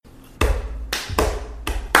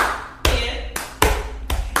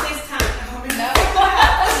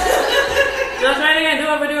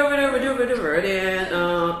It's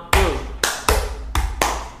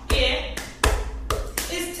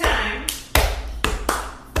time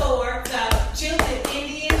for the Jilted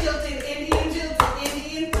Indian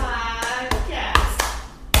podcast.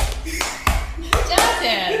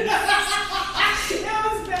 Jonathan! That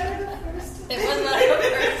was better the first time. It was not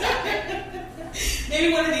the first time. Maybe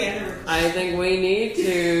one of the other. I think we need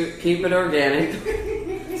to keep it organic,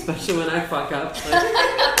 especially when I fuck up.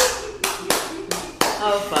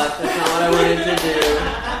 Oh fuck, that's not what I wanted to do.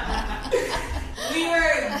 We were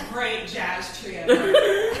a great jazz trio.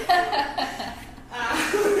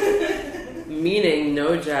 Meaning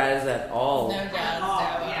no jazz at all. No jazz.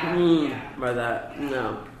 Yeah. By that,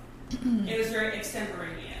 no. It was very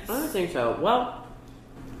extemporaneous. I don't think so. Well,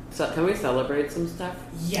 so can we celebrate some stuff?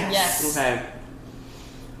 Yes. Okay.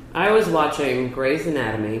 I was watching Grey's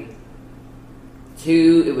Anatomy.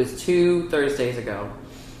 It was 2 Thursdays ago.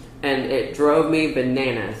 And it drove me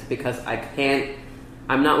bananas because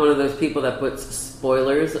I'm not one of those people that puts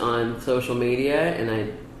spoilers on social media,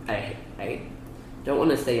 and I don't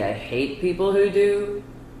want to say I hate people who do,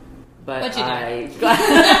 but you I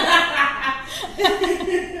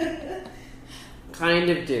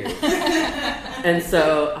kind of do. And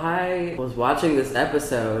so I was watching this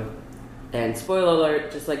episode, and spoiler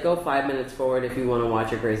alert, just like go 5 minutes forward if you want to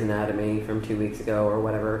watch a Grey's Anatomy from 2 weeks ago or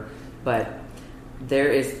whatever, but there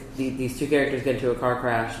is these two characters get into a car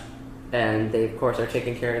crash, and they of course are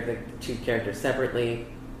taking care of the two characters separately.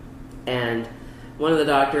 And one of the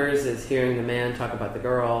doctors is hearing the man talk about the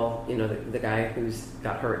girl, the guy who's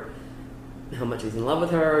got hurt, how much he's in love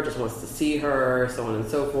with her, just wants to see her, so on and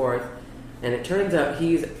so forth. And it turns out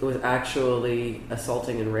he was actually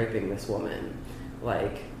assaulting and raping this woman,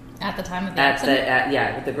 like At the time of the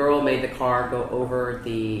accident? The girl made the car go over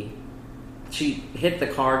she hit the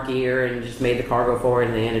car gear and just made the car go forward,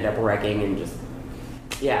 and they ended up wrecking and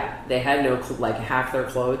they had no, half their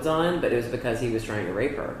clothes on, but it was because he was trying to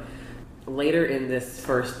rape her. Later in this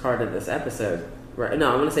first part of this episode, I'm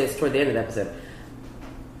going to say it's toward the end of the episode,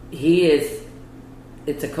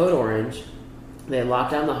 it's a code orange, they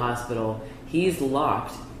lock down the hospital, he's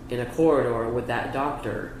locked in a corridor with that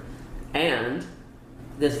doctor, and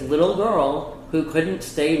this little girl who couldn't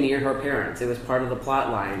stay near her parents. It was part of the plot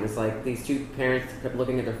line. It's like these two parents kept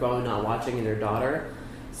looking at their phone, not watching their daughter.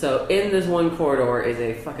 So in this one corridor is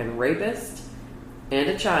a fucking rapist and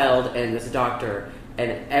a child and this doctor.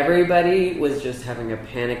 And everybody was just having a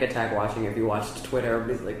panic attack watching. If you watched Twitter,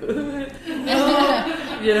 everybody's like,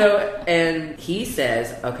 and he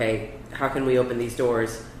says, okay, how can we open these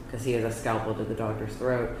doors? Because he has a scalpel to the doctor's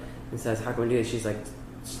throat. And says, how can we do this? She's like,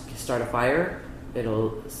 start a fire.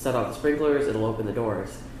 It'll set off the sprinklers, it'll open the doors.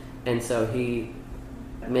 And so he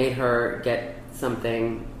made her get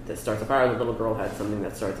something that starts a fire. The little girl had something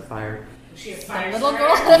that starts a fire. She has fire. Little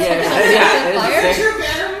girl? It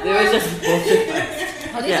was just bullshit.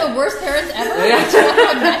 Are these the worst parents ever?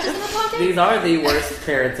 Matches in the pocket? These are the worst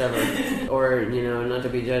parents ever. Or, not to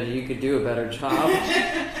be judged, you could do a better job.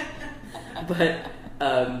 But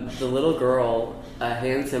the little girl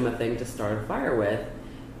hands him a thing to start a fire with.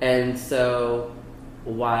 And so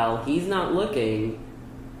while he's not looking,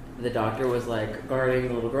 the doctor was like guarding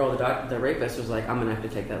the little girl. The rapist was like, I'm going to have to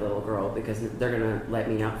take that little girl because they're going to let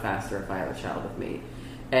me out faster if I have a child with me.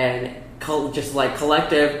 And just like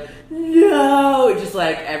collective, no! Just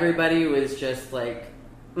like everybody was just like,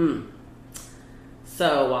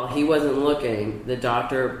 So while he wasn't looking, the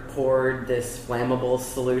doctor poured this flammable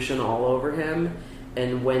solution all over him.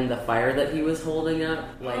 And when the fire that he was holding up,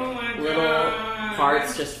 little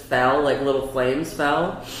parts just fell, like little flames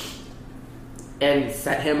fell, and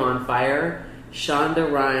set him on fire. Shonda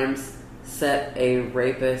Rhimes set a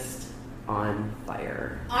rapist on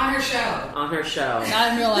fire. On her show. On her show.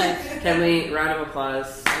 Not in real life. Can we, round of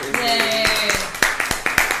applause? Yay!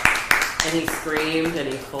 And he screamed and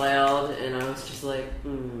he flailed, and I was just like,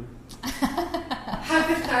 How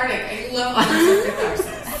cathartic. I love moments of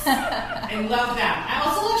catharsis. I love that. I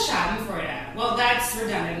also love Schadenfreude. Well, that's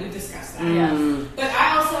redundant. We've discussed that. Yes. But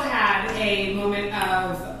I also had a moment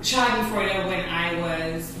of Schadenfreude when I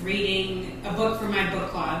was reading a book for my book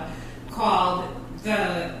club called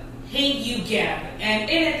The Hate You Give. And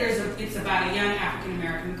in it, it's about a young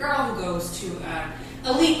African-American girl who goes to an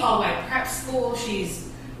elite all-white prep school. She's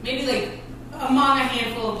maybe among a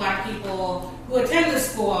handful of black people who attend the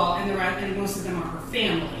school, and most of them are her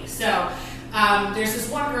family. So there's this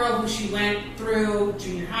one girl who she went through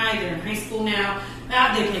junior high, they're in high school now,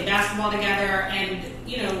 they play basketball together, and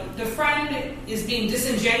the friend is being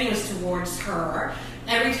disingenuous towards her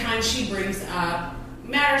every time she brings up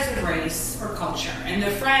matters of race or culture. And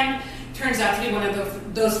the friend turns out to be one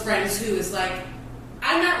of those friends who is like, I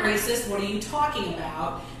I'm not racist. What are you talking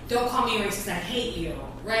about? Don't call me a racist. I hate you.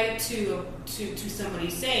 Right? To somebody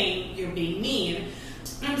saying you're being mean.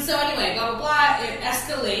 And so anyway, blah, blah, blah. It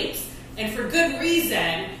escalates. And for good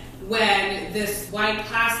reason, when this white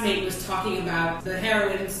classmate was talking about the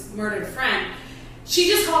heroine's murdered friend, she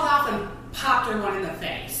just hauled off and popped her one in the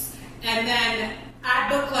face. And then at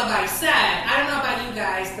book club I said, I don't know about you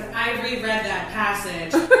guys, but I reread that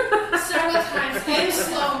passage several times in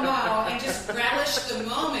slow-mo and just relished the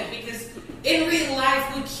moment, because in real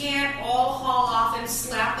life we can't all haul off and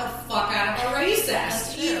slap the fuck out of a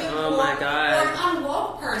racist. My God. Or an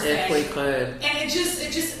unwoke person. If we could. And it just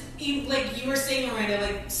like you were saying, Miranda,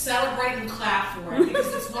 like celebrate and clap for it,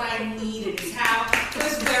 because it's what I needed. It's how it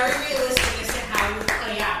was very realistic as to how it would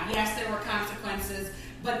play out. Yes, there were consequences,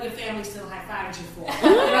 but your family still high-fived you for it.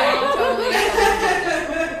 Right, totally.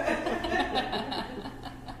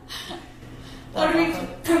 What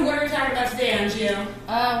are we talking about today, Angie?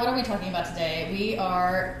 What are we talking about today? We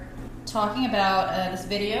are talking about this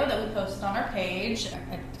video that we posted on our page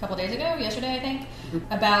a couple days ago, yesterday I think,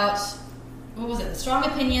 about, what was it? Strong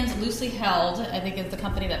Opinions Loosely Held, I think is the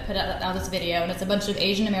company that put out this video, and it's a bunch of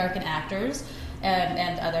Asian American actors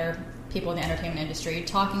and other people in the entertainment industry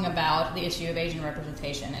talking about the issue of Asian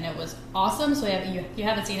representation, and it was awesome. So if you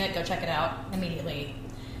haven't seen it, go check it out immediately.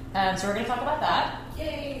 So we're going to talk about that.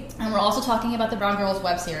 Yay! And we're also talking about the Brown Girls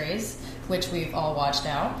web series, which we've all watched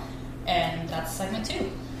now, and that's segment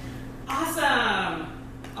 2. Awesome!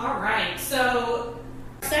 All right, so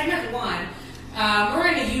segment 1,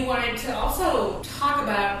 Miranda, you wanted to also talk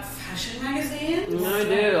about fashion magazines? I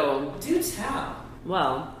do. Do tell.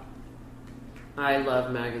 Well, I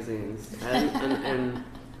love magazines, and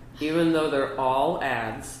even though they're all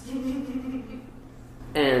ads,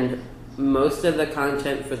 and most of the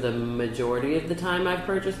content for the majority of the time I've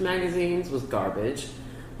purchased magazines was garbage.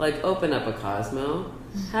 Like, open up a Cosmo,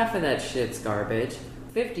 half of that shit's garbage.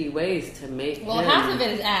 50 ways to make half of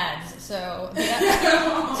it is ads, so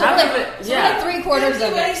half of it, yeah. Like 3/4 of 50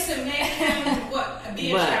 it. ways to make him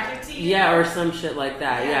be attracted to you. Yeah, or some shit like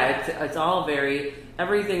that. Yeah, it's all very.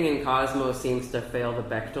 Everything in Cosmo seems to fail the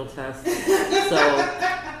Bechdel test.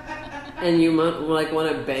 And you want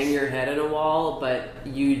to bang your head in a wall, but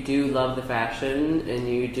you do love the fashion, and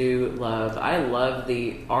you do love. I love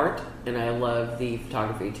the art, and I love the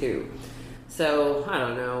photography too. So, I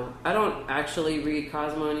don't know. I don't actually read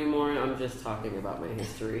Cosmo anymore. I'm just talking about my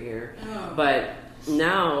history here. Oh. But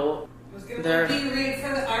now... Was going to be read for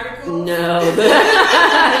the article? No.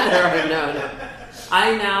 No.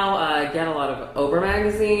 I now get a lot of Oprah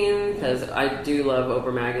magazine, because I do love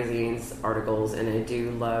Oprah magazine's articles, and I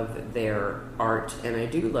do love their art, and I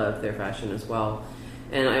do love their fashion as well.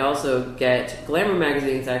 And I also get Glamour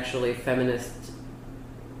magazine's actually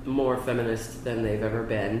more feminist than they've ever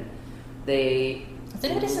been. Is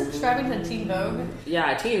anybody subscribing to Teen Vogue?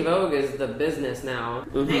 Yeah, Teen Vogue is the business now.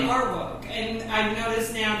 Mm-hmm. They are Vogue. And I've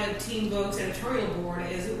noticed now that Teen Vogue's editorial board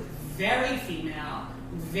is very female,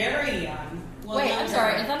 very young. Wait, I'm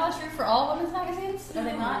sorry. Is that not true for all women's magazines? Are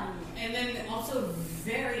they not? And then also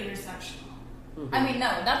very intersectional. Mm-hmm. I mean,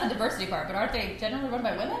 no, not the diversity part, but aren't they generally run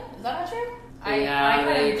by women? Is that not true? They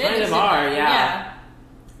kind of are, yeah.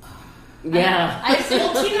 Yeah.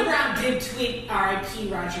 Well, Tina Brown did tweet R.I.P.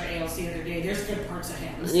 Roger Ailes the other day. There's good parts of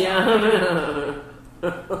him. So. Yeah.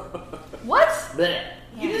 What? Blech.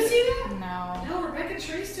 You didn't see that? No. No, Rebecca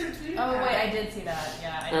Traister tweeted Oh, that. wait, I did see that.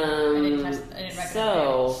 Yeah, I didn't recognize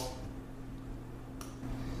so,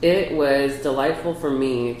 it was delightful for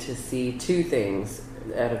me to see two things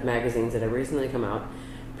out of magazines that have recently come out.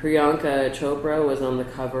 Priyanka Chopra was on the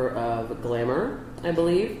cover of Glamour, I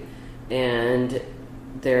believe, and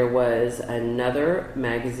there was another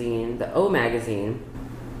magazine, the O magazine,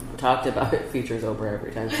 talked about it, features Oprah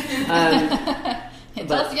every time.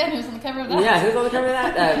 Tell us again who's on the cover of that. Yeah, who's on the cover of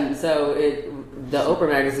that? The Oprah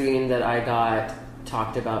magazine that I got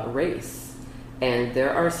talked about race. And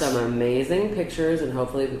there are some amazing pictures, and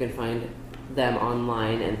hopefully we can find them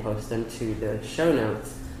online and post them to the show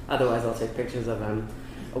notes. Otherwise, I'll take pictures of them,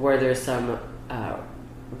 where there's some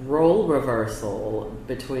role reversal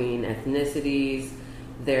between ethnicities.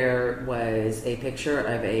 There was a picture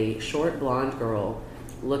of a short blonde girl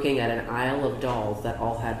looking at an aisle of dolls that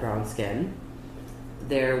all had brown skin.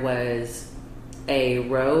 There was a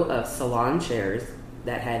row of salon chairs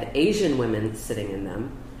that had Asian women sitting in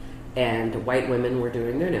them, and white women were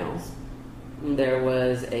doing their nails. There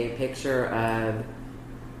was a picture of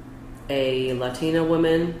a Latina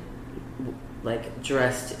woman, like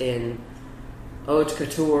dressed in haute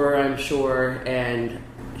couture, I'm sure, and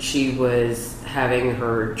she was having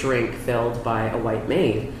her drink filled by a white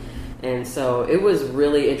maid. And so it was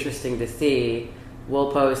really interesting to see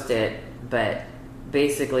we'll post it, but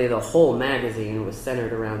basically the whole magazine was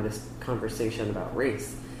centered around this conversation about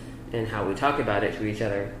race and how we talk about it to each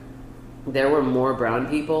other. There were more brown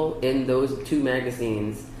people in those 2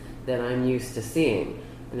 magazines than I'm used to seeing.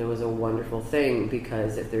 And it was a wonderful thing,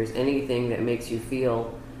 because if there's anything that makes you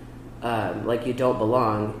feel like you don't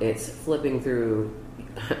belong, it's flipping through,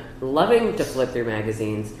 loving to flip through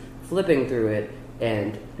magazines, flipping through it,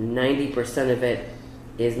 and 90% of it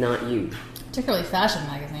is not you. Particularly fashion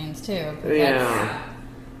magazines, too. Yeah.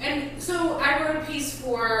 And so I wrote a piece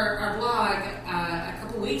for our blog a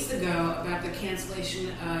couple weeks ago about the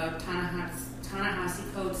cancellation of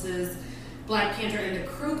Ta-Nehisi Coates' Black Panther and the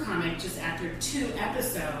Crew comic just after 2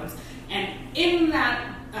 episodes. And in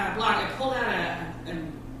that blog, I pulled out a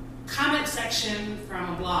comment section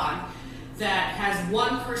from a blog that has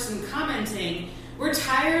one person commenting, "We're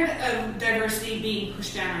tired of diversity being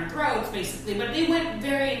pushed down our throats," basically, but they went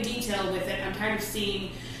very in detail with it. "I'm tired of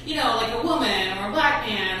seeing, like a woman or a black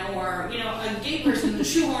man or, a gay person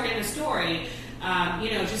shoehorned in a story.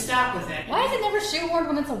 Just stop with it." Why is it never shoehorned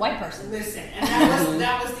when it's a white person? Listen, and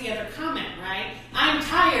that was the other comment, right? "I'm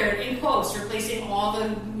tired," in quotes, replacing all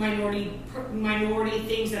the minority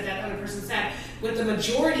things that other person said with the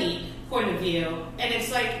majority point of view. And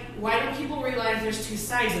it's like, why don't people realize there's 2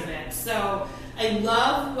 sides of it? So I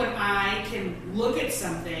love when I can look at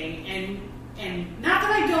something and not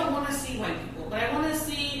that I don't want to see white people, but I want to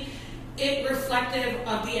see it reflective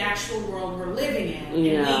of the actual world we're living in.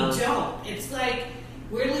 And we don't. It's like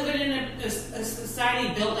we're living in a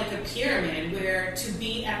society built like a pyramid, where to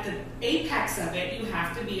be at the apex of it, you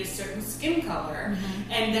have to be a certain skin color.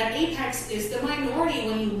 Mm-hmm. And that apex is the minority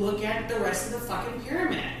when you look at the rest of the fucking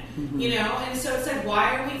pyramid. Mm-hmm. And so it's like,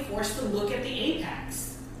 why are we forced to look at the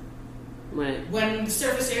apex? Right. When the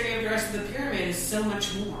surface area of the rest of the pyramid is so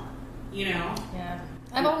much more, Yeah.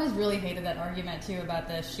 I've always really hated that argument, too, about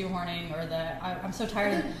the shoehorning or I'm so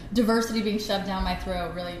tired of diversity being shoved down my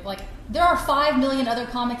throat, really. Like, there are 5 million other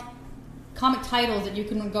comic titles that you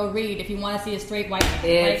can go read if you want to see a straight white man.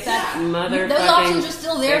 It's those options are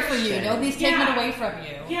still there fiction. For you. Nobody's taking it away from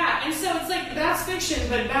you. Yeah, and so it's like, that's fiction,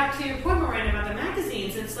 but back to your point, Miranda, about the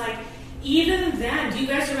magazines, it's like, even then, do you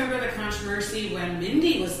guys remember the controversy when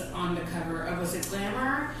Mindy was on the cover of, was it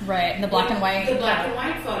Glamour? Right, the black and white. The black and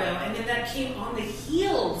white photo. And then that came on the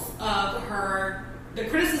heels of the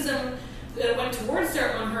criticism that went towards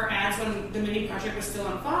her on her ads when the Mindy Project was still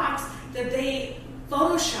on Fox, that they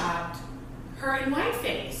photoshopped her in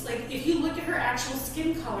whiteface. Like, if you look at her actual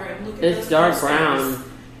skin color and look at it's those dark posters, brown.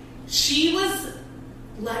 She was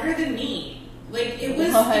lighter than me. Like, it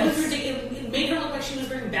was ridiculous. It made her look like she was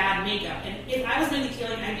wearing bad makeup. And if I was Mindy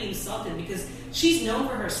Kaling, I'd be insulted, because she's known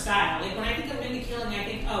for her style. Like, when I think of Mindy Kaling, I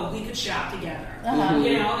think, oh, we could shop together. Uh-huh.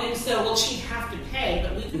 And so, well, she'd have to pay,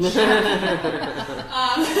 but we could shop together.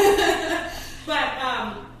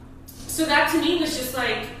 So that to me was just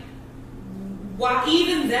like, wow,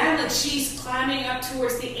 even then, like, she's climbing up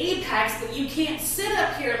towards the apex, but you can't sit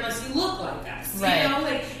up here unless you look like us.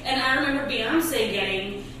 Right. And I remember Beyonce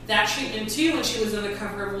getting that treatment too when she was on the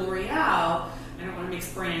cover of L'Oreal. I don't want to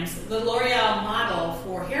mix brands. The L'Oreal model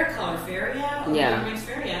for hair color, Feria,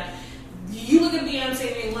 Feria. You look at Beyonce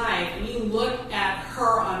in real life, and you look at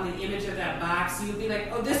her on the image of that box, you would be like,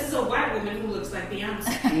 oh, this is a white woman who looks like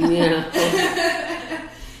Beyonce.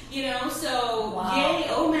 Yeah. So wow. Yay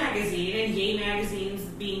O Magazine and Yay Magazine's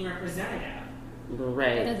being representative.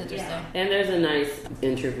 Right. That is interesting. Yeah. And there's a nice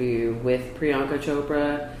interview with Priyanka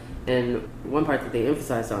Chopra, and one part that they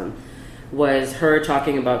emphasized on was her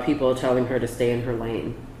talking about people telling her to stay in her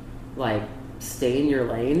lane. Like, stay in your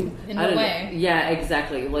lane? In what way? Know. Yeah,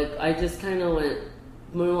 exactly. Like, I just kind of went,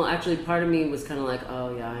 well, actually, part of me was kind of like,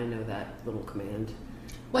 oh, yeah, I know that little command.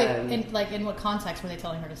 Wait, in what context were they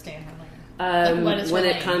telling her to stay in her lane? When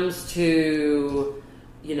it comes to,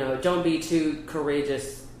 don't be too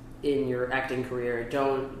courageous in your acting career.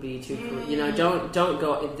 Don't be too, don't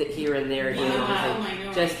go here and there.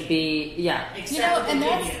 Just be, and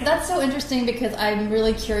that's so interesting, because I'm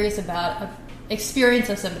really curious about experience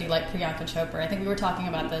of somebody like Priyanka Chopra. I think we were talking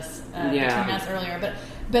about this between us earlier,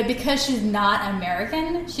 but because she's not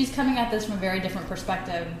American, she's coming at this from a very different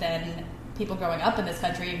perspective than people growing up in this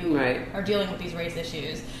country who are dealing with these race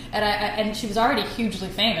issues. And she was already hugely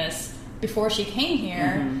famous before she came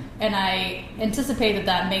here, and I anticipate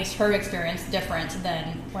that makes her experience different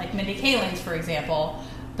than like Mindy Kaling's, for example.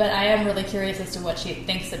 But I am really curious as to what she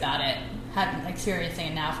thinks about it, experiencing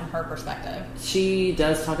it now from her perspective. She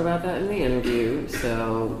does talk about that in the interview,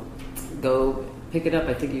 so go pick it up.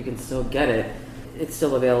 I think you can still get it. It's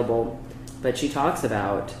still available. But she talks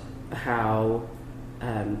about how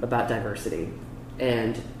about diversity,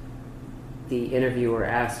 and the interviewer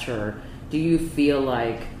asked her, do you feel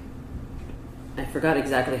like, I forgot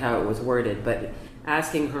exactly how it was worded, but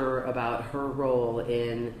asking her about her role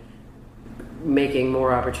in making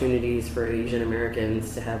more opportunities for Asian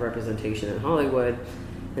Americans to have representation in Hollywood.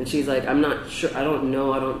 And she's like, I'm not sure, I don't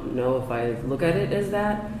know if I look at it as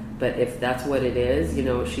that, but if that's what it is, you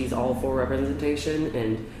know, she's all for representation,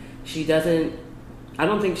 and she doesn't, I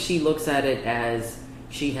don't think she looks at it as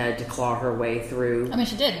she had to claw her way through. I mean,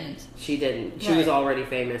 she didn't. She didn't. She Right. was already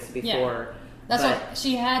famous before. That's but what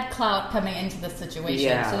she had clout coming into this situation,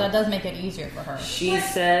 Yeah. so that does make it easier for her. She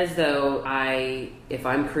says, though, if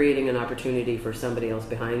I'm creating an opportunity for somebody else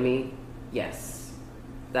behind me, yes,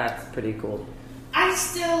 that's pretty cool.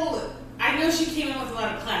 I know she came in with a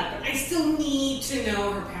lot of clout, but I still need to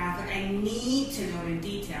know her path. Like, I need to know it in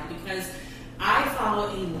detail, because I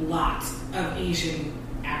follow a lot of Asian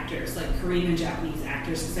actors, like Korean and Japanese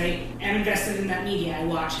actors, because I am invested in that media. I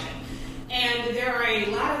watch it. And there are a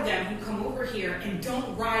lot of them who come over here and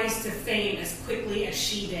don't rise to fame as quickly as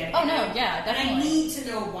she did. Oh, no, yeah, And definitely. I need to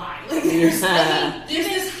know why. Like, there's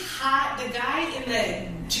this hot, the guy in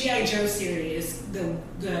the G.I. Joe series, the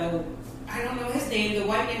I don't know his name, the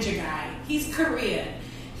white ninja guy. He's Korean.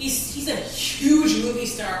 He's a huge movie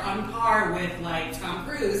star on par with, like, Tom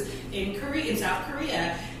Cruise in South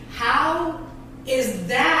Korea. How is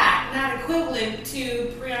that not equivalent to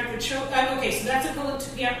Priyanka Chopra? Okay, so that's equivalent to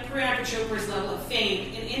Priyanka Chopra's level of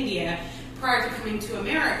fame in India prior to coming to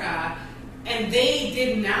America, and they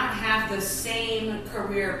did not have the same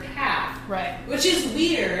career path. Right. Which is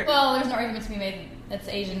weird. Well, there's no argument to be made that's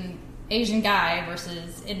Asian guy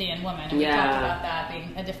versus Indian woman, and we talked about that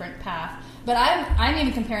being a different path. But I'm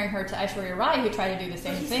even comparing her to Aishwarya Rai, who tried to do the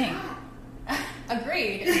same thing.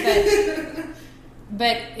 Agreed.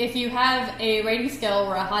 But if you have a rating scale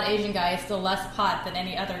where a hot Asian guy is still less hot than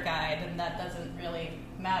any other guy, then that doesn't really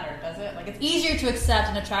matter, does it? Like, it's easier to accept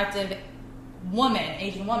an attractive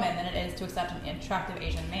Asian woman, than it is to accept an attractive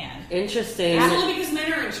Asian man. Interesting. Only because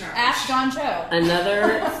men are in charge. Ask John Cho.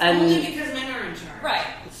 Only because men are in charge. Right.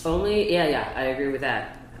 Yeah, I agree with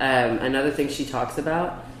that. Another thing she talks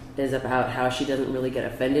about is about how she doesn't really get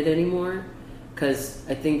offended anymore, because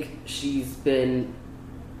I think she's been,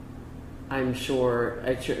 I'm sure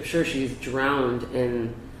she's drowned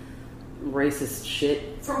in racist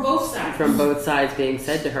shit from both sides being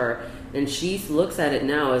said to her, and she looks at it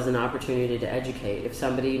now as an opportunity to educate. If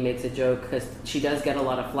somebody makes a joke, because she does get a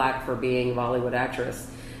lot of flack for being a Bollywood actress,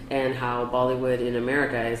 and how Bollywood in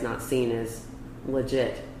America is not seen as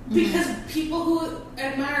legit. Because people who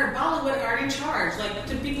admire Bollywood are in charge. Like,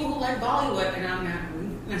 to people who like Bollywood, and I'm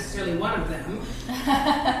not necessarily one of them,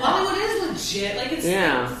 Bollywood is legit. Like,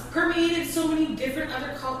 it's permeated so many different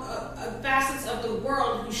other facets of the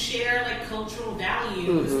world who share, like, cultural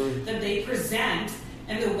values that they present,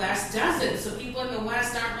 and the West doesn't. So people in the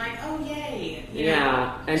West aren't like, oh, yay. You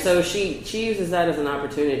know? And so she uses that as an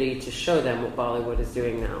opportunity to show them what Bollywood is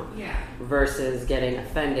doing now. Yeah. Versus getting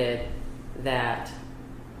offended that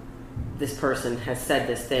this person has said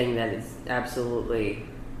this thing that is absolutely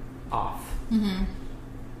off. Mm-hmm.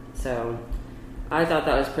 So I thought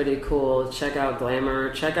that was pretty cool. Check out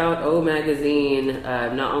Glamour. Check out O Magazine,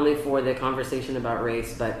 not only for the conversation about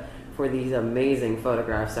race, but for these amazing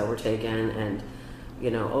photographs that were taken. And,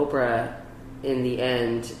 you know, Oprah, in the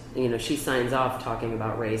end, you know, she signs off talking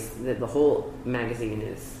about race. The whole magazine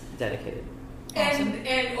is dedicated. Awesome.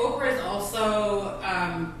 And Oprah is also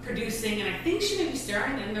producing, and I think she may be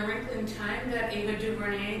starring in The Wrinkle in Time that Ava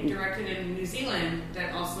DuVernay directed in New Zealand,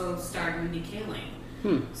 that also starred Mindy Kaling.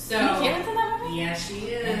 So Mindy Kaling's in that movie? Yeah, she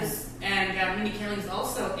is. And Mindy Kaling's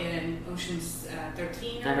also in Ocean's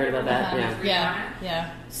 13. I heard about that.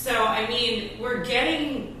 Yeah. So I mean, we're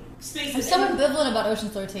getting spaces. I'm so ambivalent about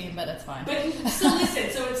Ocean's 13, but it's fine. But so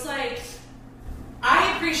listen, so it's like,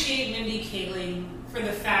 I appreciate Mindy Kaling for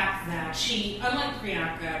the fact that she, unlike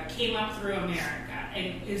Priyanka, came up through America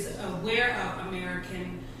and is aware of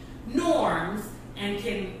American norms and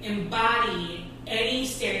can embody any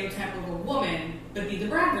stereotype of a woman but be the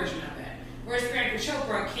brown version of it. Whereas Priyanka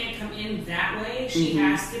Chopra can't come in that way. She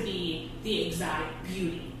has to be the exotic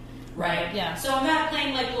beauty. Right? Yeah. So on that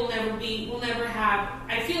plane, like, we'll never have,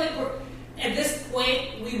 I feel like we're, at this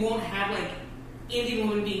point, we won't have, like, Indian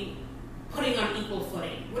women being putting on equal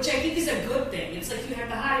footing, which I think is a good thing. It's like, you have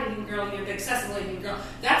the hot Indian girl, you have the accessible Indian girl.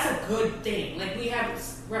 That's a good thing. Like, we have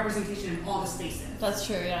representation in all the spaces. That's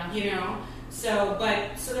true, yeah. You know? So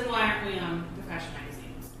then why aren't we on the fashion magazines?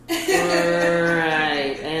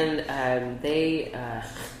 Right. And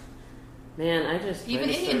man, I just... Even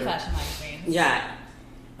Indian fashion magazines. Yeah.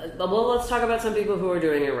 Well, let's talk about some people who are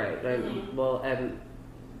doing it right. Well,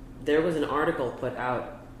 there was an article put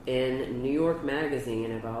out in New York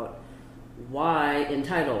Magazine about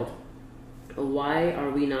entitled, "Why Are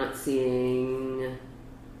We Not Seeing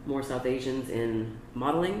More South Asians in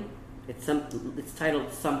Modeling?" It's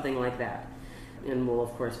titled something like that. And we'll, of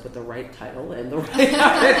course, put the right title and the right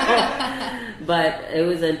article. But it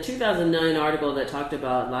was a 2009 article that talked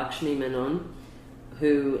about Lakshmi Menon,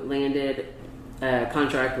 who landed a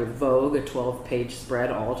contract with Vogue, a 12-page spread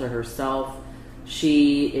all to herself.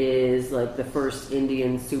 She is like the first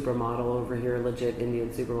Indian supermodel over here, legit Indian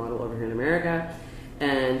supermodel over here in America.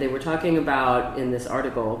 And they were talking about, in this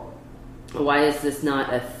article, why is this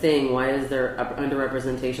not a thing? Why is there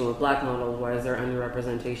underrepresentation with black models? Why is there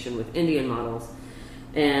underrepresentation with Indian models?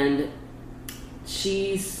 And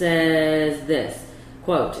she says this,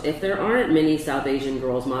 quote, "If there aren't many South Asian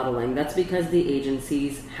girls modeling, that's because the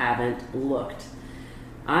agencies haven't looked.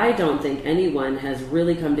 I don't think anyone has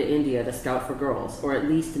really come to India to scout for girls, or at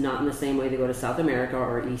least not in the same way they go to South America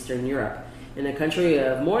or Eastern Europe. In a country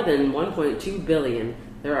of more than 1.2 billion,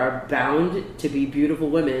 there are bound to be beautiful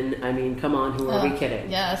women. I mean, come on, who are we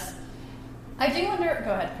kidding?" Yes. I do wonder...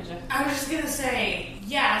 Go ahead, Pooja. I was just going to say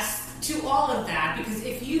yes to all of that, because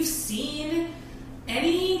if you've seen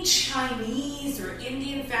any Chinese or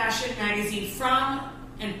Indian fashion magazine from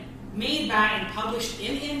and made by and published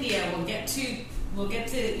in India, we'll get to Vogue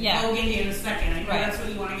India in a second. I know that's what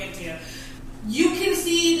you want to get to. You can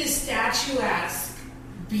see the statuesque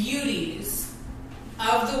beauties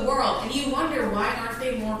of the world, and you wonder, why aren't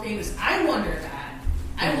they more famous? I wonder that.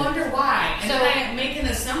 I wonder why. And then I make an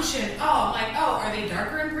assumption, are they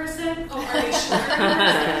darker in person? Oh, are they shorter in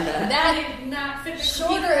person? That did not fit the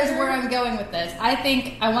shorter is where I'm going with this.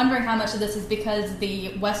 I'm wondering how much of this is because the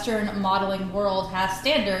Western modeling world has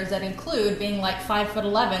standards that include being like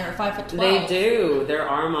 5'11" or 5'12". They do. There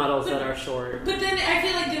are models that are short. But then I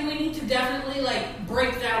feel like then we need to definitely like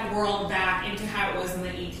break that world back into how it was in the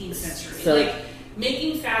 18th century. So, like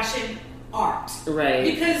making fashion art. Right.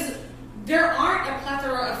 Because there aren't a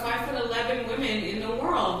plethora of 5'11" women in the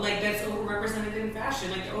world like that's overrepresented in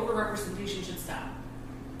fashion. Like the overrepresentation should stop.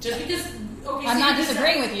 Just because I'm not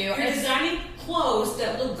disagreeing with you. You're designing clothes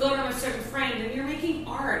that look good on a certain frame, and you're making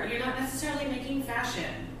art. You're not necessarily making fashion.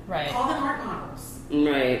 Right. Call them art models.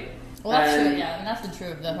 Right. Well, that's true. Yeah, and that's been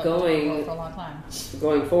true of the world for a long time.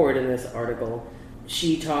 Going forward in this article,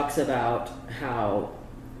 she talks about how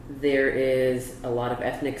there is a lot of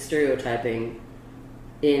ethnic stereotyping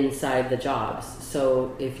inside the jobs.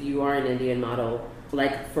 So if you are an Indian model,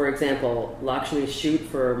 like for example, Lakshmi's shoot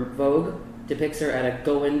for Vogue depicts her at a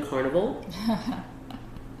Goan carnival.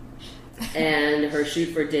 And her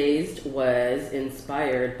shoot for Dazed was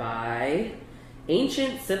inspired by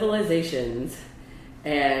ancient civilizations.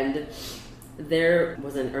 And there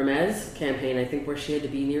was an Hermes campaign, I think, where she had to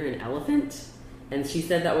be near an elephant. And she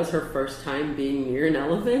said that was her first time being near an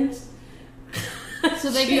elephant.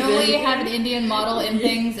 So they can only have an Indian model in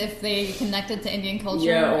things if they connected to Indian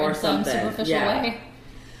culture or in some something. superficial way.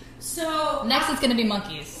 So next it's going to be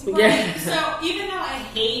monkeys. Right. Yeah. So even though I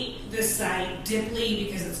hate the site deeply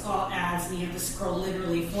because it's all ads and you have to scroll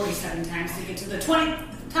literally 47 times to get to the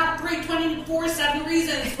top 24/7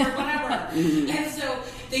 reasons for whatever. And so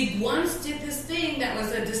they once did this thing that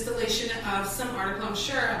was a distillation of some article, I'm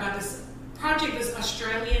sure, about this project this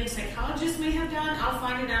Australian psychologist may have done. I'll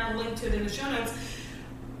find it out and link to it in the show notes.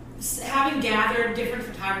 Having gathered different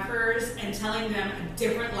photographers and telling them a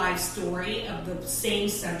different life story of the same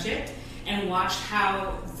subject and watched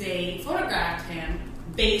how they photographed him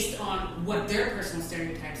based on what their personal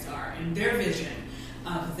stereotypes are and their vision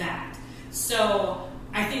of that. So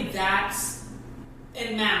I think that's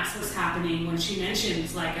en masse what's happening when she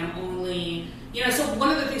mentions, like, I'm only, so one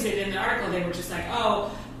of the things they did in the article, they were just like,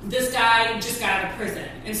 oh, this guy just got out of prison.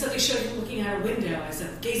 And so they showed him looking out a window as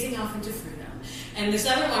if gazing off into freedom. And this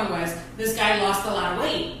other one was, this guy lost a lot of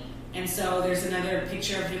weight. And so there's another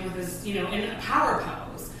picture of him with his, in a power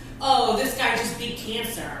pose. Oh, this guy just beat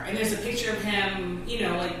cancer. And there's a picture of him,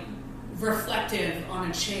 like reflective on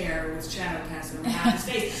a chair with shadow cast on half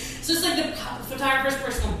his face. So it's like the photographer's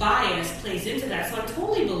personal bias plays into that. So I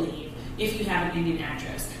totally believe if you have an Indian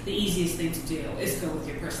actress, the easiest thing to do is go with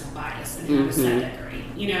your personal bias and have a set decorate,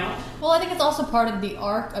 Well, I think it's also part of the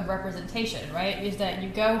arc of representation, right? Is that you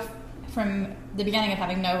go from the beginning of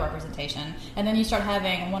having no representation, and then you start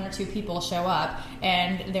having one or two people show up,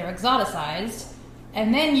 and they're exoticized,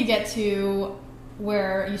 and then you get to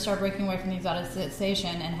where you start breaking away from the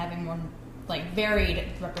exoticization and having more, like, varied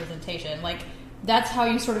representation. Like, that's how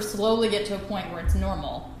you sort of slowly get to a point where it's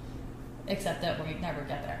normal, except that we never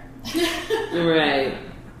get there. Right.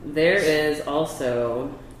 There is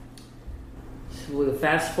also, we'll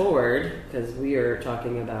fast forward, because we are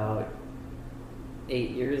talking about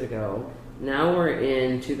 8 years ago. Now we're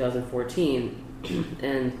in 2014,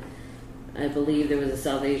 and I believe there was a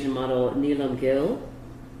South Asian model, Neelam Gill,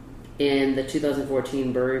 in the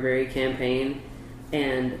 2014 Burberry campaign.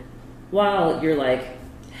 And while you're like,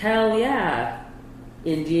 hell yeah,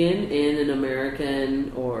 Indian in an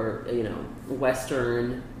American or,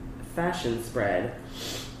 Western fashion spread,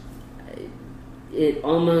 it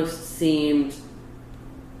almost seemed,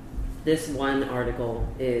 this one article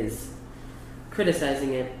is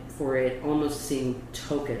criticizing it for it almost seemed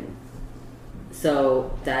token.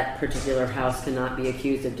 So that particular house cannot be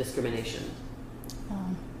accused of discrimination.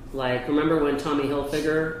 Like, remember when Tommy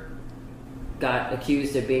Hilfiger got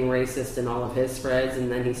accused of being racist in all of his spreads,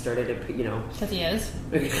 and then he started to, Because he is.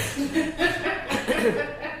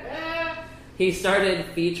 He started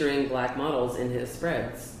featuring black models in his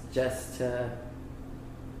spreads just to,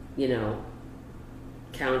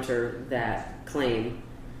 counter that claim.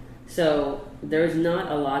 So there's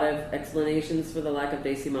not a lot of explanations for the lack of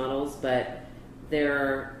Desi models, but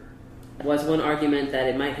there was one argument that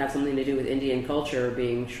it might have something to do with Indian culture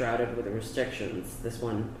being shrouded with restrictions, this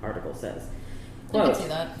one article says. Quote, I can see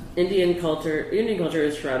that. Indian culture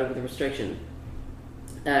is shrouded with restriction.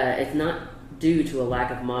 It's not due to a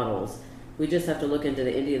lack of models. We just have to look into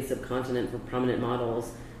the Indian subcontinent for prominent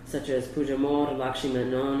models such as Pooja Moore, Lakshmi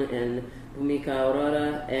Menon, and Bhumika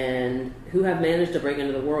Arora, and who have managed to break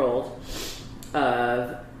into the world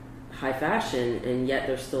of high fashion, and yet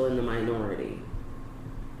they're still in the minority.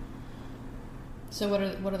 So what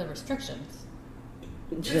are the restrictions?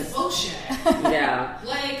 Just bullshit. Yeah.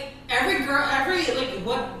 Like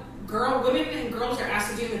women and girls are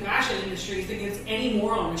asked to do in the fashion industry is against any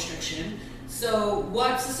moral restriction. So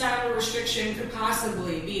what societal restriction could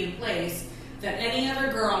possibly be in place that any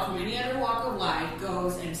other girl from any other walk of life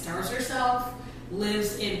goes and starves herself,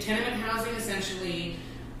 lives in tenement housing essentially,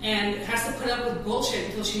 and has to put up with bullshit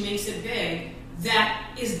until she makes it big,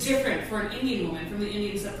 that is different for an Indian woman from the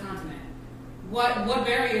Indian subcontinent? What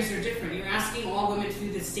barriers are different? You're asking all women to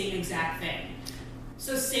do the same exact thing.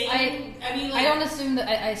 So I don't assume that.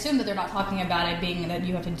 I assume that they're not talking about it being that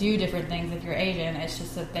you have to do different things if you're Asian. It's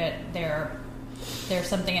just that there's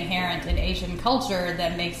something inherent in Asian culture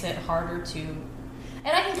that makes it harder to.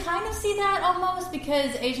 And I can kind of see that almost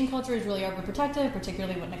because Asian culture is really overprotective,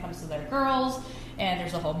 particularly when it comes to their girls, and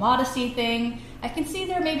there's a whole modesty thing. I can see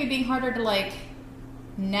there maybe being harder to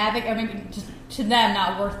navigate, or maybe just to them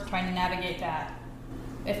not worth trying to navigate that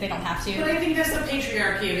if they don't have to. But I think that's the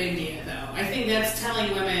patriarchy of India, though. I think that's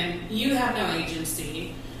telling women, you have no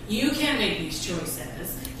agency, you can't make these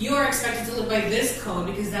choices, you are expected to live by this code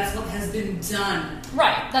because that's what has been done.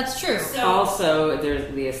 Right, that's true. So, also,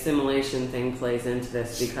 there's the assimilation thing plays into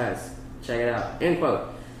this because, check it out, end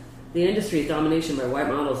quote, the industry's domination by white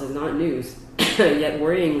models is not news, yet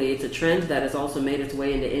worryingly, it's a trend that has also made its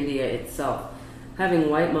way into India itself. Having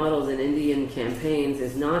white models in Indian campaigns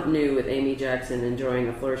is not new, with Amy Jackson enjoying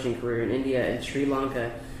a flourishing career in India and Sri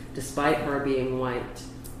Lanka, despite her being white.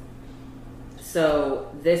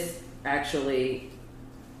 So this actually,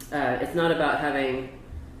 it's not about having,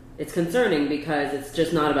 it's concerning because it's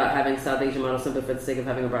just not about having South Asian models simply for the sake of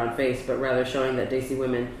having a brown face, but rather showing that Desi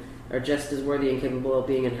women are just as worthy and capable of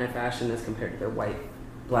being in high fashion as compared to their white,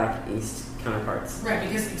 black, East counterparts. Right,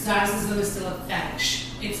 because exoticism is still a fetish.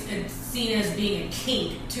 It's seen as being a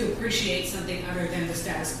kink to appreciate something other than the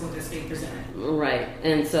status quo that's being presented. Right,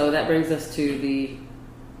 and so that brings us to the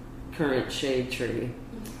current shade tree.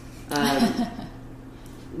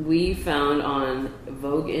 We found on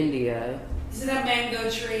Vogue India. Is it that mango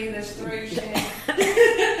tree that's throwing shade?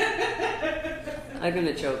 I'm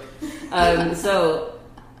gonna choke. So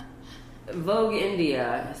Vogue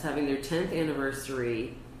India is having their 10th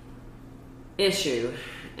anniversary issue,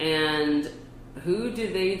 and who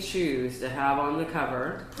did they choose to have on the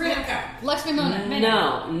cover? Priyanka. Lakshmi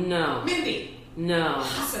Menon. No. Mindy. No.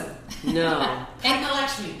 Hassan. No. And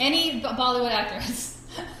Lakshmi. Any Bollywood actress.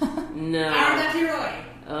 No. Arundhati Roy.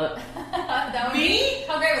 That would Me?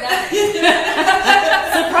 How great would that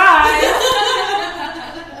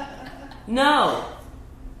Surprise! No.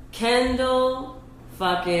 Kendall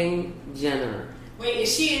fucking Jenner. Wait,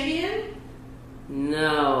 is she Indian?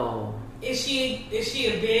 No. Is she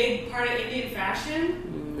a big part of Indian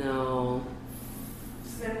fashion? No.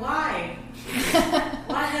 Then why?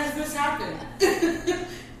 Why has this happened?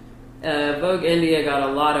 Vogue India got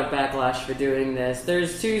a lot of backlash for doing this.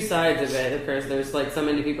 There's two sides of it. Of course, there's so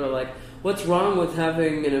many people are like, what's wrong with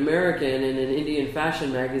having an American in an Indian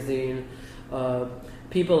fashion magazine?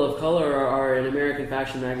 People of color are in American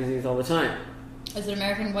fashion magazines all the time. Is it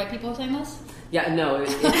American white people saying this? Yeah, no,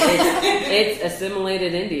 it's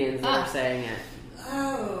assimilated Indians that are saying it.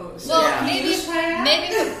 Oh, so Well, Yeah.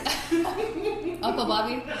 maybe Uncle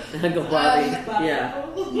Bobby. Uncle Bobby. Yeah.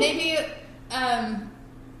 Maybe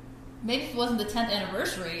if it wasn't the 10th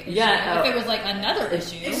anniversary issue, Yeah, if it was like another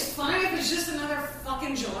issue. it's fine if it's just another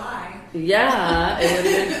fucking July. Yeah, it would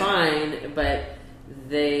have been fine, but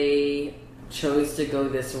they chose to go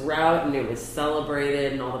this route, and it was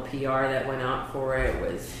celebrated, and all the PR that went out for it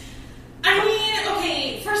was. I mean,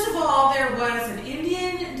 okay, first of all, there was an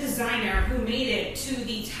Indian designer who made it to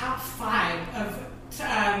the top 5 of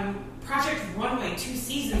Project Runway 2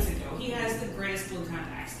 seasons ago. He has the greatest blue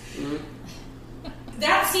contacts. Mm-hmm.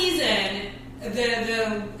 That season,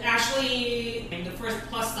 the first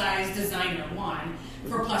plus size designer won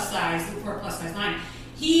for plus size line.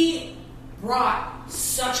 He brought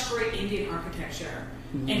such great Indian architecture,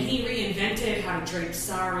 and he reinvented how to drape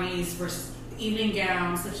saris versus evening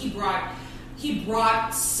gowns. Like he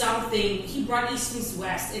brought something. He brought East meets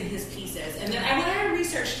West in his pieces. And then when I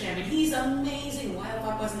researched him, and he's amazing. Why the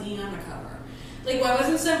fuck wasn't he on the cover? Like, why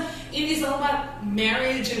wasn't some Indies all about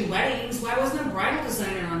marriage and weddings? Why wasn't a bridal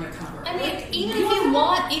designer on the cover? I mean, Like, even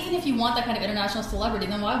if you want that kind of international celebrity,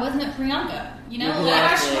 then why wasn't it Priyanka? You know, or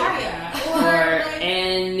Exactly. Aishwarya, Or like,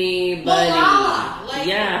 anybody. Malala, like,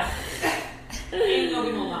 Yeah. ain't no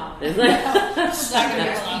Malala. It's like-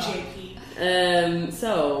 SBJP.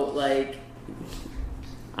 So, like,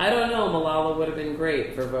 I don't know, Malala would have been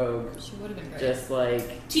great for Vogue. she would have been great. Just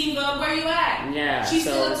like, Teen Vogue, where you at? yeah. She's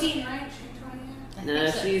so, still a teen, right? She's 20 yet? I think No,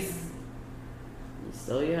 so. she's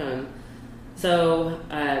still young. So,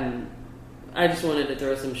 I just wanted to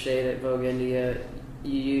throw some shade at Vogue India.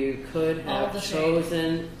 You could All have the shade.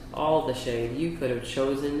 chosen all the shade. You could have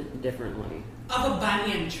chosen differently. Of a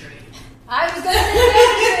banyan tree. I was going to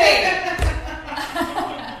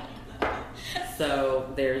say So,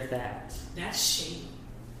 there's that. That's shady.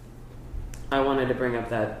 I wanted to bring up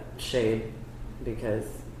that shade because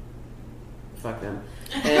fuck them.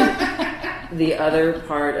 And the other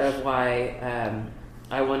part of why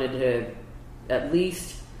I wanted to at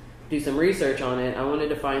least do some research on it, I wanted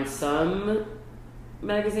to find some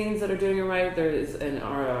magazines that are doing it right. There is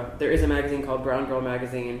a magazine called Brown Girl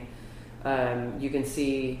Magazine. You can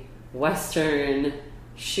see Western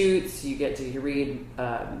shoots. You get to read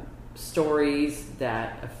stories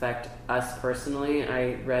that affect us personally.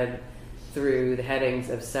 I read through the headings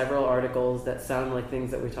of several articles that sound like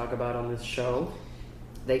things that we talk about on this show.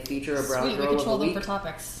 They feature a brown Sweet, girl we control of the them week. for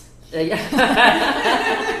topics. Yeah.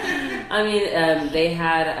 I mean, they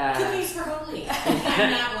had. Cookies for Holy.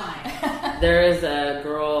 I'm not lying. There is a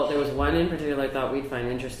girl. There was one in particular I thought we'd find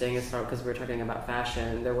interesting, as far because we were talking about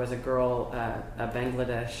fashion. There was a girl, a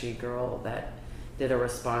Bangladeshi girl, that did a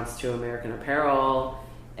response to American Apparel,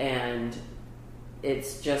 and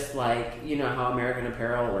it's just like, you know how American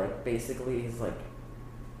Apparel, like, basically is like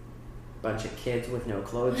a bunch of kids with no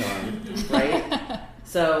clothes on, right?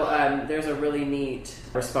 So there's a really neat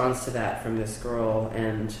response to that from this girl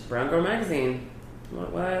and Brown Girl Magazine.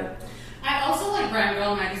 What? I also like Brown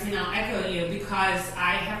Girl Magazine. I'll echo you because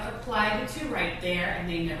I have applied to right there and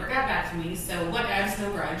they never got back to me. So whatevs,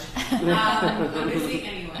 no grudge. I'm busy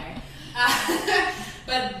anyway.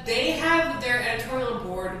 But they have their editorial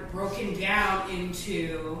board broken down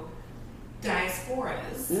into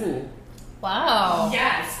diasporas. Ooh. Wow.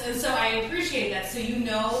 Yes, and so I appreciate that. So you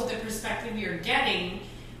know the perspective you're getting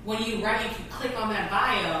when you write. You can click on that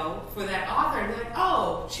bio for that author and be like,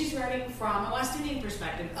 oh, she's writing from a West Indian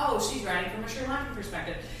perspective. Oh, she's writing from a Sri Lankan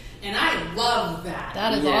perspective. And I love that.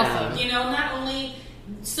 That is Yeah. awesome. You know, not only...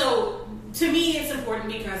 So, to me, it's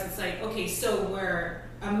important because it's like, okay, so we're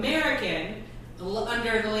American.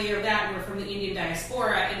 Under the layer of that, we're from the Indian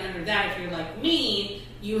diaspora. And under that, if you're like me,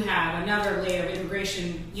 you have another layer of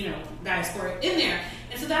immigration, you know, diaspora in there.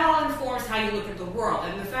 And so that all informs how you look at the world.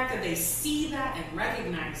 And the fact that they see that and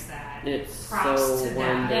recognize that, It's props so to that.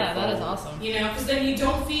 wonderful. Yeah, that is awesome. You know, because then you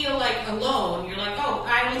don't feel like alone. You're like, oh,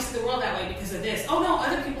 I only see the world that way because of this. Oh, no,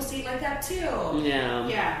 other people see it like that too. Yeah.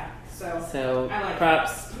 Yeah, so I like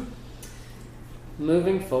props.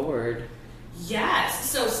 Moving forward. Yes.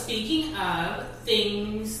 So speaking of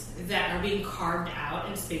things that are being carved out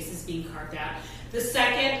and spaces being carved out, the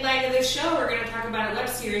second leg of this show, we're going to talk about a web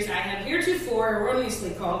series I have heretofore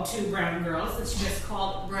erroneously called Two Brown Girls. It's just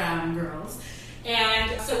called Brown Girls.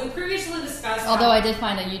 And so we previously discussed... Although I did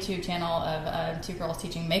find a YouTube channel of two girls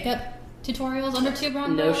teaching makeup tutorials under two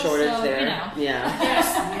brown No girls. shortage so, there. You know. Yeah.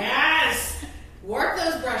 Yes. Work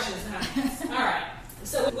those brushes, huh? All right.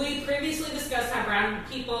 So we previously discussed how brown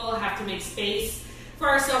people have to make space for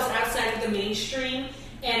ourselves outside of the mainstream,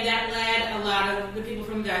 and that led a lot of the people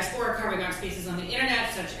from the diaspora carving out spaces on the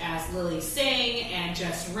internet, such as Lily Singh and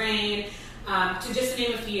Jess Rain. to just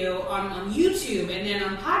name a few, on YouTube, and then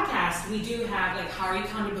on podcasts, we do have like Hari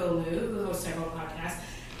Kondabolu, who hosts several podcasts,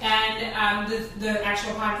 and the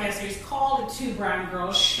actual podcast series called Two Brown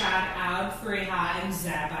Girls, shout out Fariha and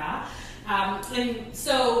Zaba. And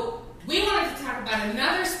so we wanted to talk about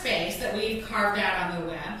another space that we've carved out on the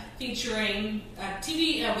web, featuring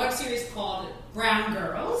a web series called Brown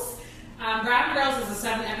Girls. Brown Girls is a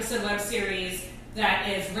 7-episode web series that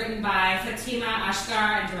is written by Fatima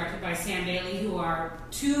Ashkar and directed by Sam Bailey, who are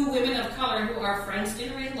two women of color who are friends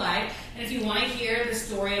in real life. And if you want to hear the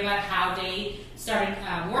story about how they started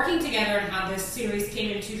working together and how this series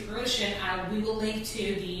came into fruition, we will link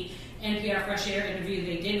to the NPR Fresh Air interview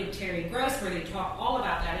they did with Terry Gross, where they talk all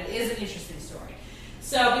about that. It is an interesting story.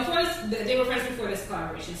 So before this, they were friends before this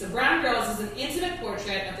collaboration. So Brown Girls is an intimate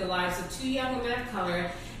portrait of the lives of two young women of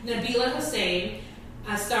color. Nabila Hussain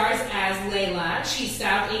stars as Layla. She's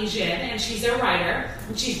South Asian, and she's a writer,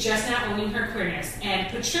 and she's just now owning her queerness. And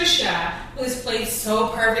Patricia, who is played so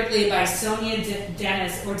perfectly by Sonia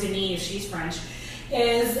Dennis, or Denis if she's French,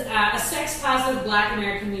 is a sex-positive Black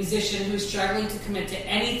American musician who's struggling to commit to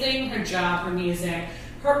anything: her job, her music,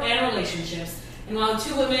 and relationships. And while the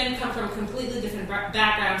two women come from completely different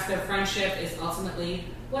backgrounds, their friendship is ultimately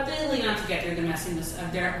what they lean on to get through the messiness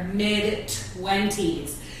of their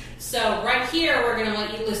mid-20s. So right here, we're going to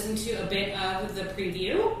let you listen to a bit of the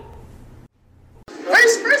preview.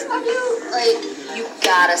 First of you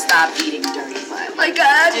gotta stop eating dirty butt. My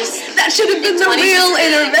God, that should have been the real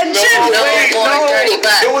intervention. No,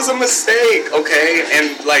 it was a mistake, okay?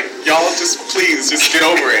 And y'all just get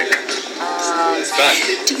over it. It's done.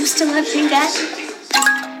 Do you still have pink eye?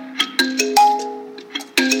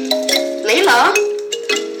 Layla,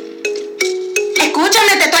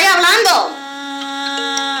 escúchame, te estoy hablando.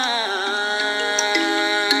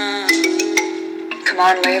 Come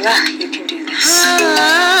on, Layla, you can do this.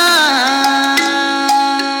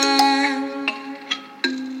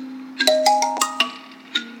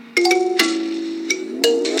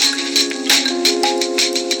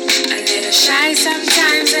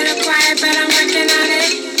 Sometimes a little quiet, but I'm working on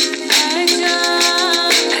it. A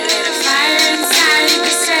little fire inside, you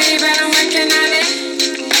could say, but I'm working on it.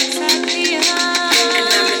 And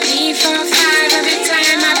I'm a need for a 5 every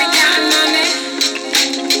time I be counting on it.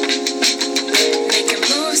 Make a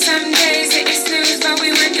move some days, hit your snooze, but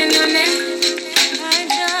we working on it.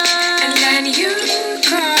 And then you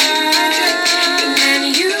call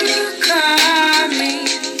me.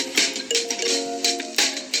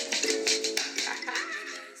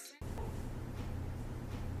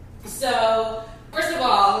 So, first of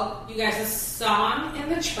all, you guys, the song in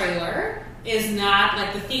the trailer is not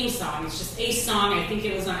like the theme song. It's just a song. I think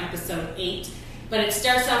it was on episode 8. But it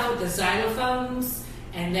starts off with the xylophones,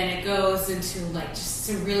 and then it goes into just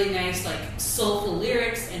some really nice soulful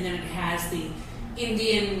lyrics, and then it has the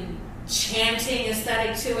Indian chanting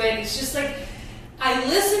aesthetic to it. It's just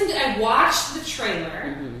I watched the trailer,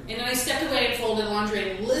 and then I stepped away and folded laundry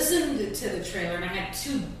and listened to the trailer, and I had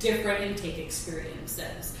 2 different intake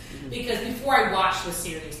experiences. Because before I watched the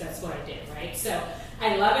series, that's what I did, right? So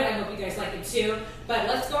I love it. I hope you guys like it too. But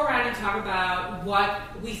let's go around and talk about what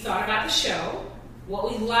we thought about the show,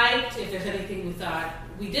 what we liked, if there's anything we thought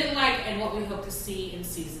we didn't like, and what we hope to see in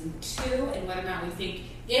season 2, and whether or not we think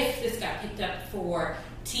if this got picked up for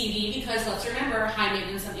TV. Because let's remember, High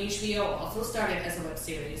Maintenance on HBO also started as a web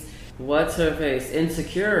series. What's her face?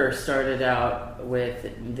 Insecure started out with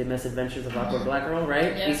The Misadventures of Awkward Black Girl,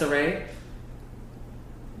 right? Yeah. Issa Rae.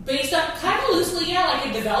 Based on kind of loosely,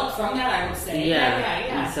 it developed from that, I would say.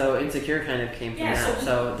 Yeah. And so Insecure kind of came from that.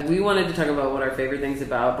 So we wanted to talk about what our favorite things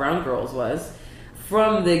about Brown Girls was.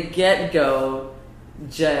 From the get-go,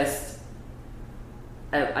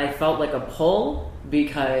 I felt like a pull,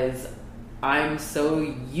 because I'm so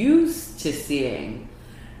used to seeing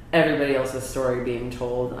everybody else's story being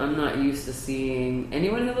told. I'm not used to seeing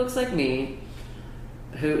anyone who looks like me,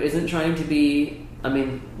 who isn't trying to be... I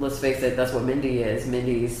mean, let's face it, that's what Mindy is.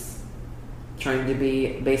 Mindy's trying to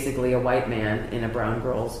be basically a white man in a brown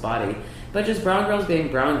girl's body. But just brown girls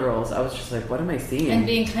being brown girls, I was just like, what am I seeing? And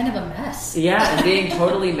being kind of a mess. Yeah, and being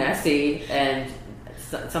totally messy, and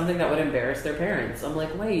something that would embarrass their parents. I'm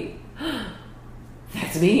like, wait,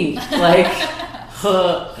 that's me.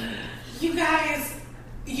 You guys,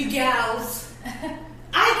 you gals,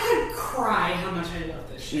 I could cry how much I love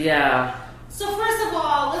this show. Yeah. So first of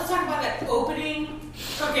all, let's talk about that opening.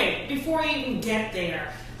 Okay, before I even get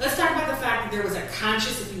there, let's talk about the fact that there was a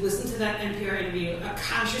conscious, if you listen to that NPR interview, a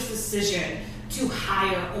conscious decision to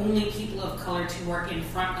hire only people of color to work in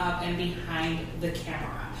front of and behind the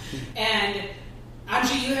camera. And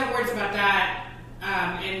Anji, you have words about that.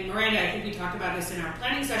 And Miranda, I think we talked about this in our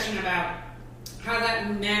planning session about how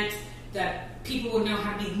that meant that people would know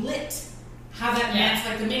how to be lit, how that meant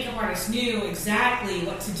like the makeup artist knew exactly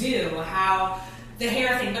what to do, how the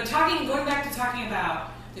hair thing. But going back to talking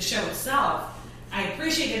about the show itself, I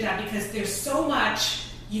appreciated that because there's so much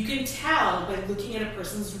you can tell by looking at a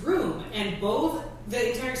person's room, and both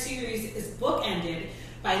the entire series is bookended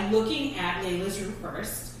by looking at Layla's room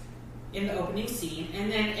first in the opening scene,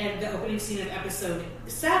 and then at the opening scene of episode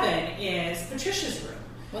 7 is Patricia's room.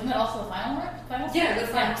 Wasn't that also the final Yeah, the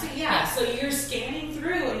final scene. Yeah. So you're scanning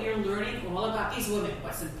through and you're learning all about these women,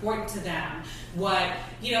 what's important to them,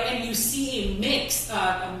 and you see a mix of,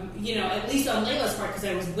 at least on Layla's part, because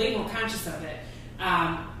I was way more conscious of it,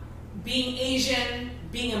 being Asian,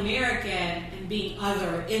 being American, and being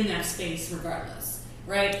other in that space regardless,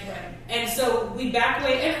 right? And so we back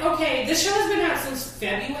away, and okay, this show has been out since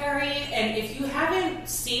February, and if you haven't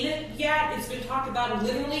seen it yet, it's been talked about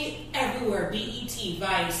literally everywhere, BET,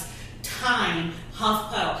 Vice, Time,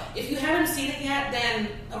 HuffPo. If you haven't seen it yet, then,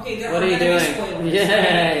 okay, there what are you going to be doing? spoilers.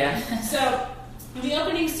 Yeah. So, in the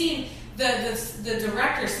opening scene, the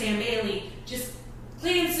director, Sam Bailey, just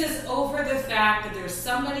glances over the fact that there's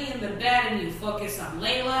somebody in the bed and you focus on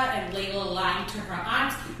Layla and Layla lying to her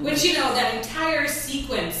aunt, which, that entire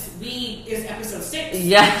sequence is episode 6.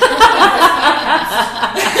 Yeah.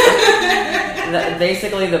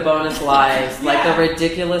 Basically the bonus lies, like the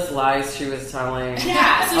ridiculous lies she was telling.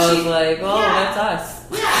 Yeah. So I was like, that's us.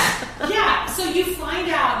 Yeah. So you find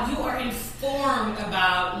out, you are informed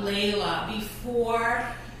about Layla before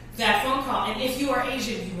that phone call, and if you are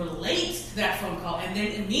Asian, you relate to that phone call, and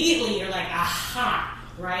then immediately you're like, aha,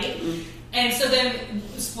 right? Mm-hmm. And so then,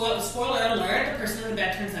 spoiler alert, the person in the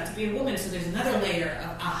bed turns out to be a woman, so there's another layer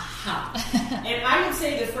of aha. And I would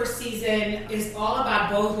say the first season is all about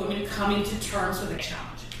both women coming to terms with a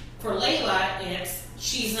challenge. For Layla,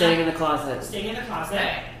 she's staying in the closet.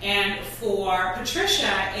 Right. And for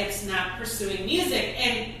Patricia, it's not pursuing music.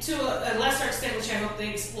 And to a lesser extent, which I hope they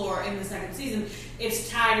explore in the second season, it's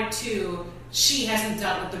tied to she hasn't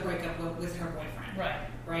dealt with the breakup with her boyfriend.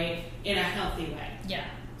 Right? In a healthy way. Yeah.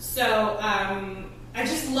 So I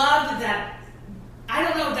just loved that. I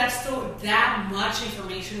don't know if that much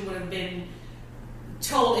information would have been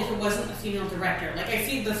told if it wasn't a female director. Like, I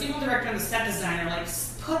feel the female director and the set designer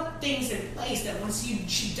put things in place that once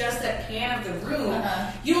she does that pan of the room,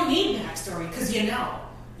 you don't need backstory because you know,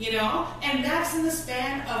 and that's in the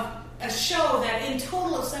span of a show that in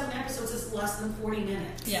total of 7 episodes is less than 40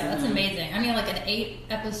 minutes. Yeah, that's amazing. I mean, like an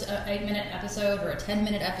 8-minute episode or a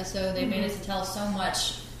 10-minute episode, they made us to tell so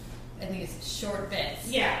much in these short bits.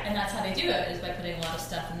 Yeah, and that's how they do it, is by putting a lot of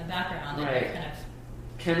stuff in the background. Right. Kind of.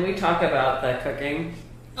 Can we talk about the cooking?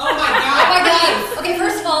 Oh my god! Okay,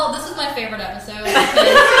 first of all, this is my favorite episode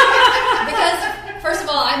because first of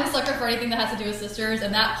all, I'm a sucker for anything that has to do with sisters,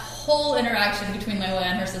 and that whole interaction between Layla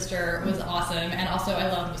and her sister was awesome. And also, I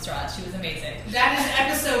love Nusrat; she was amazing. That is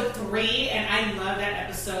episode 3, and I love that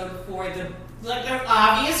episode for the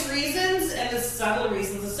obvious reasons and the subtle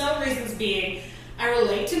reasons. The subtle reasons being, I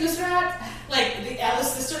relate to Nusrat, like the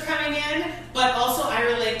eldest sister coming in, but also I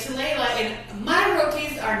relate to Layla, and my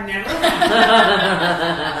rotis are never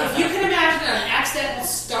round. If you can imagine an accidental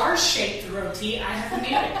star-shaped roti, I have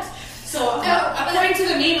made it. So, according to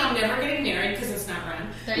the meme, I'm never getting married because it's not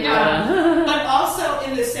run. There you go. But also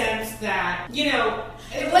in the sense that,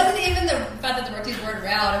 it wasn't even the fact that the rotis weren't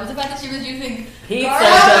round. It was the fact that she was using pizza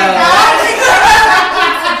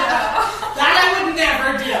that I would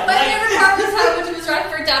never do. My favorite part was how when she was trying to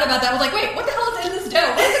freak out about that. I was like, wait, what the hell is in this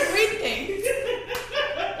dough? What is the green thing?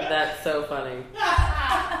 That's so funny.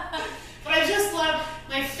 But I just love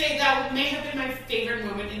that may have been my favorite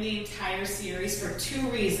moment in the entire series for 2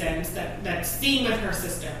 reasons. That scene with her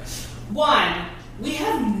sister. 1, we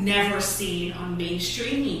have never seen on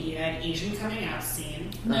mainstream media an Asian coming out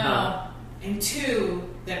scene. No. And 2,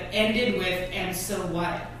 that ended with, and so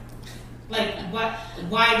what? Like, what?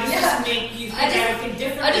 Why does this make you think anything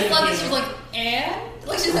different? I just love that she was like, and?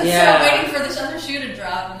 Like, she's so waiting for this other shoe to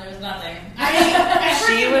drop, and there's nothing.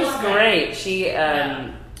 She was great.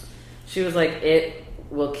 She was like, it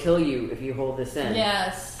will kill you if you hold this in.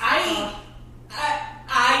 Yes. I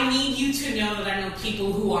need you to know that I know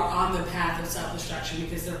people who are on the path of self-destruction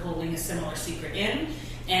because they're holding a similar secret in,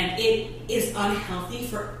 and it is unhealthy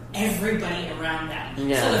for everybody around them.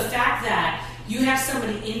 Yeah. So the fact that you have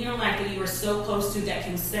somebody in your life that you are so close to that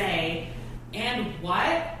can say, and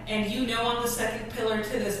what? And on the second pillar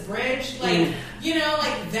to this bridge,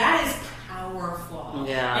 that is powerful.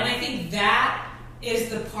 Yeah. And I think that is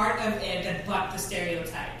the part of it that bucked the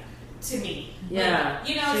stereotype to me. Yeah.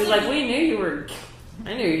 She was like, I knew you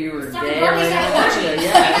were gay. Yeah.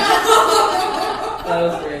 That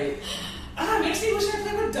was great. it makes me wish I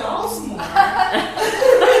played with dolls more.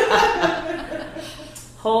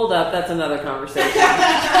 Hold up, that's another conversation.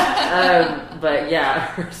 But yeah,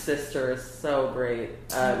 her sister is so great.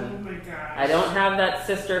 Oh my gosh. I don't have that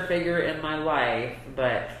sister figure in my life,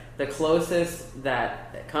 but the closest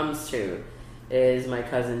that it comes to is my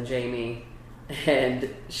cousin Jamie.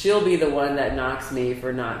 And she'll be the one that knocks me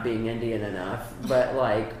for not being Indian enough. But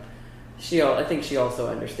like, I think she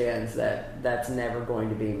also understands that that's never going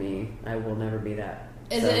to be me. I will never be that.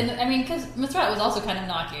 Is it? I mean, because Miss Rat was also kind of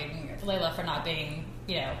knocking Layla for not being,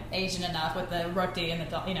 Asian enough with the roti and the,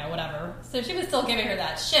 whatever. So she was still giving her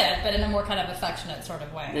that shit, but in a more kind of affectionate sort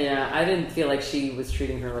of way. Yeah, I didn't feel like she was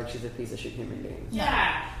treating her like she's a piece of shit human being.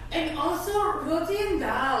 Yeah, and also roti and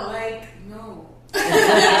dal, no.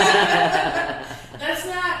 That's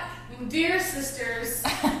not, dear sisters. I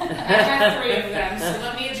have 3 of them, so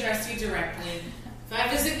let me address you directly. If I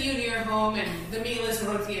visit you in your home and the meal is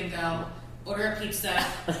roti and dal, order a pizza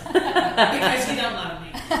because you don't love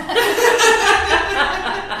me.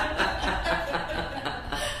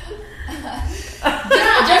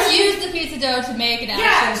 Just use the pizza dough to make an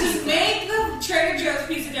actual pizza. Just make the Trader Joe's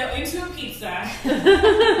pizza dough into a pizza.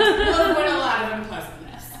 We'll avoid a lot of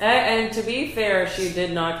unpleasantness. And to be fair, she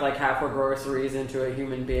did knock like half her groceries into a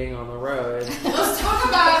human being on the road. Let's talk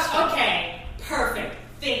about, okay, perfect,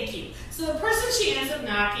 thank you. So the person she ends up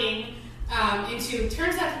knocking into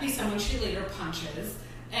turns out to be someone she later punches.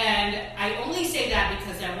 And I only say that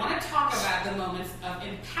because I want to talk about the moments of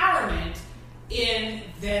empowerment in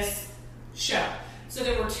this show. So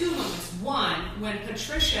there were 2 moments. One, when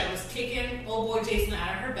Patricia was kicking old boy Jason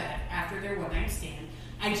out of her bed after their one-night stand,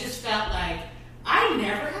 I just felt like I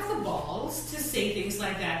never have the balls to say things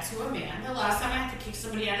like that to a man. The last time I had to kick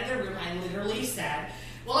somebody out of their room, I literally said,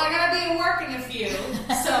 well, I gotta be at work in a few,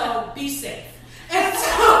 so be safe. And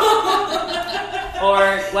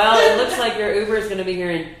Or, well, it looks like your Uber is going to be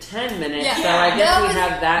here in 10 minutes, so I guess we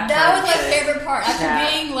have that. That was my favorite part. After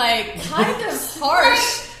being kind of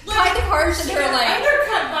harsh, and her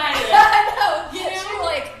undercut by it. I know. She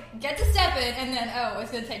get to step in, and then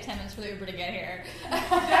it's going to take 10 minutes for the Uber to get here.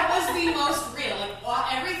 That was the most real.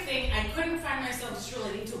 Everything, I couldn't find myself just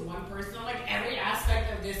relating to one person. I'm like, every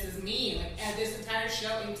aspect of this is me. This entire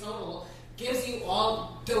show in total gives you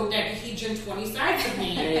all dodecahedron 20 sides of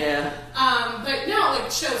me. Yeah. But no,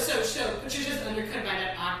 show. But you're just undercut by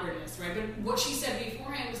that awkwardness, right? But what she said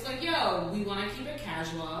beforehand was like, yo, we want to keep it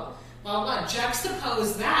casual, blah, blah.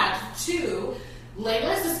 Juxtapose that to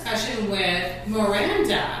Layla's discussion with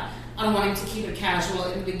Miranda on wanting to keep it casual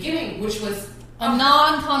in the beginning, which was a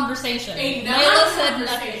non-conversation. Layla said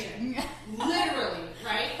nothing. Literally,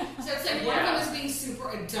 right? So it's like one of them is being super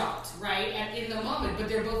adult, right? And in the moment, but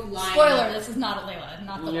they're both lying. Spoiler, this is not Layla,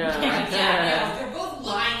 not the one. Yeah, they're both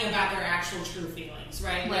lying about their actual true feelings,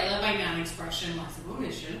 right? Layla by non-expression, loss of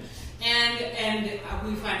omission. And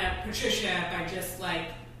we find out Patricia by just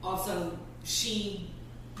also she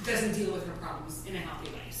doesn't deal with her problems in a healthy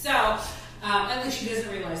way. So, at least she doesn't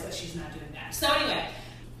realize that she's not doing that. So anyway,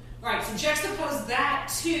 all right, so juxtapose that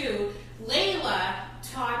to Layla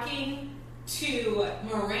talking to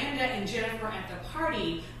Miranda and Jennifer at the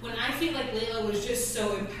party, when I feel like Layla was just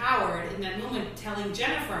so empowered in that moment, telling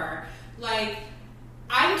Jennifer,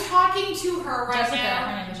 I'm talking to her right Jessica, now.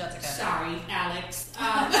 her name is Jessica. Sorry, Alex.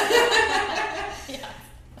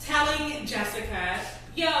 Telling Jessica,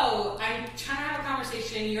 yo, I'm trying to have a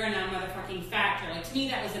conversation, you're a non-motherfucking factor. To me,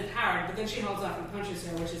 that was empowered, but then she holds off and punches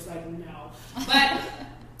her, which is no. But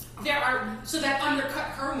so that undercut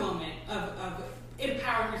her moment of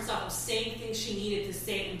empowering herself, of saying things she needed to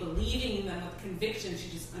say and believing in them with conviction. She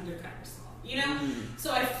just undercut herself,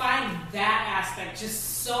 So I find that aspect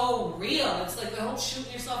just so real. It's like the whole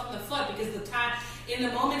shooting yourself in the foot, because in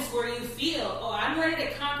the moments where you feel, I'm ready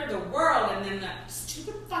to conquer the world, and then that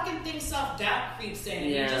stupid fucking thing, self-doubt, creeps in.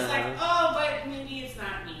 And you're just but maybe it's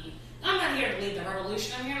not me. I'm not here to lead the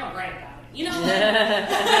revolution. I'm here to write about it.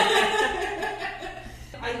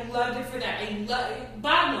 I loved it for that.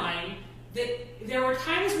 Bottom line, that there were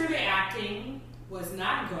times where the acting was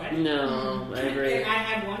not good. No, I agree. I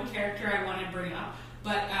had one character I want to bring up,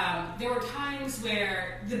 but there were times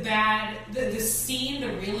where the scene,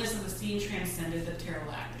 the realness of the scene transcended the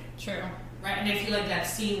terrible acting. True. Right, and I feel like that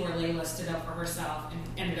scene where Layla stood up for herself and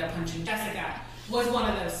ended up punching Jessica was one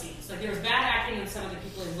of those scenes. There was bad acting on some of the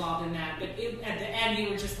people involved in that, but at the end you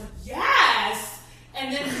were just like, yes!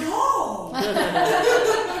 And then no! I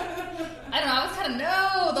don't know, I was kind of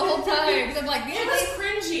no the whole time, because I'm like, it was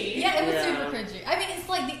cringy. Yeah, it was super cringy. I mean, it's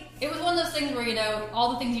it was one of those things where,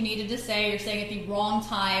 all the things you needed to say, you're saying at the wrong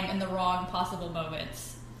time and the wrong possible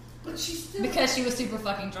moments. But she's still... Because she was super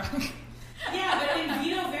fucking drunk. Yeah, but in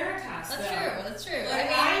Vino Veritas, That's true.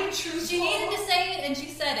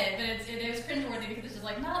 said it, but it was cringeworthy because it's just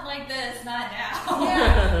like, not like this, not now.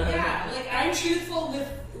 Yeah. Like, I'm truthful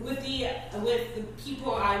with the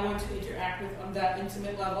people I want to interact with on that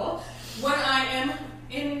intimate level when I am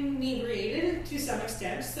inebriated to some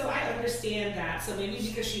extent, so I understand that. So maybe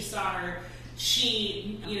because she saw her,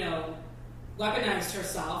 she, weaponized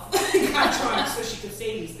herself, got drunk so she could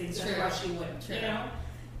say these things, otherwise she wouldn't,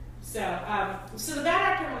 So, so that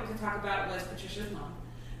actor I wanted to talk about was Patricia's mom.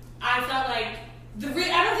 I felt like,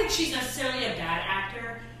 I don't think she's necessarily a bad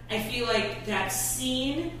actor. I feel like that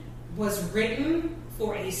scene was written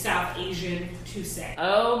for a South Asian to say.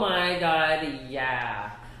 Oh my god,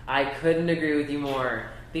 yeah. I couldn't agree with you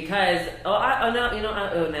more. Because,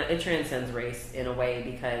 it transcends race in a way,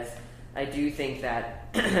 because I do think that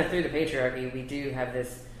through the patriarchy, we do have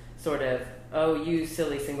this sort of, oh, you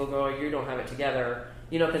silly single girl, you don't have it together.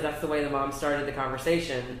 Because that's the way the mom started the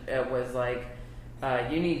conversation. It was like,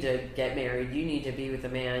 you need to get married, you need to be with a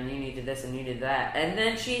man, you need to this and you need that. And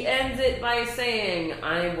then she ends it by saying,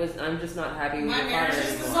 I'm just not happy with my your marriage father is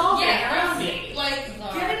anymore. dissolving Yeah, around me. Like,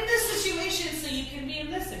 get in this situation so you can be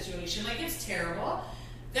in this situation. Like, it's terrible.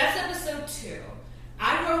 That's episode 2.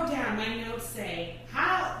 I wrote down, my notes say,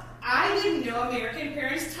 how I didn't know American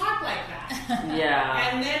parents talk like that.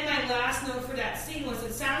 Yeah. And then my last note for that scene was,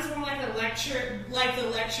 it sounds more like a lecture, like the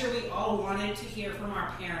lecture we all wanted to hear from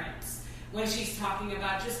our parents. When she's talking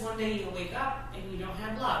about just one day you'll wake up and you don't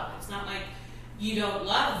have love. It's not like you don't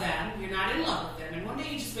love them, you're not in love with them, and one day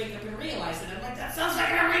you just wake up and realize it. I'm like, that sounds like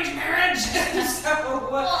an arranged marriage.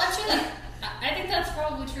 Well, actually, I think that's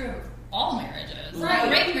probably true of all marriages. Right.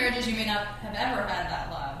 Arranged marriages, you may not have ever had that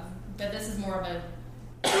love, but this is more of a...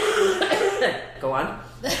 Go on.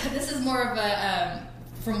 This is more of a,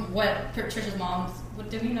 from what Patricia's mom's...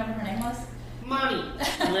 Did we know what her name was? Mommy.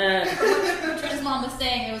 Patricia's mom was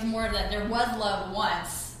saying it was more that there was love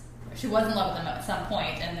once. She was in love with him at some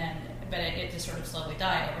point, and then, but it just sort of slowly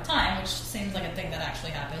died over time, which seems like a thing that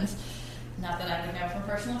actually happens. Not that I would know from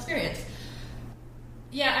personal experience.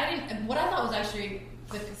 Yeah, what I thought was actually...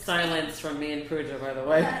 Silence from me and Pooja, by the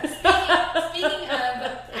way. Speaking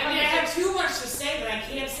of... I have too much to say, but I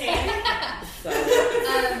can't say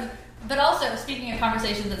anything. But also, speaking of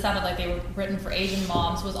conversations that sounded like they were written for Asian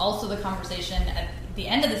moms, was also the conversation at the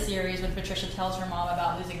end of the series when Patricia tells her mom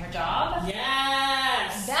about losing her job.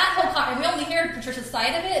 Yes! That whole we only hear Patricia's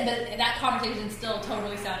side of it, but that conversation still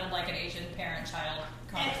totally sounded like an Asian parent-child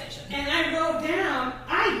conversation. And I wrote down,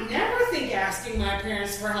 I never think asking my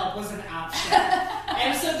parents for help was an option.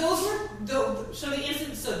 And so those were so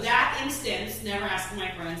that instance, never asking my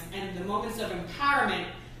parents, and the moments of empowerment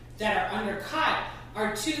that are undercut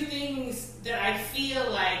are two things that I feel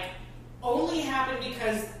like only happen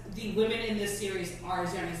because the women in this series are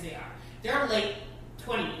as young as they are. They're late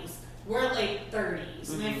 20s. We're late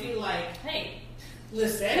 30s. And I feel like, hey,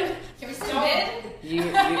 listen. Can we still bid?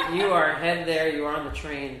 You are head there. You are on the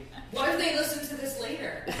train. What if they listen to this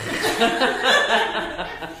later?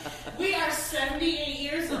 We are 78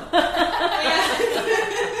 years old.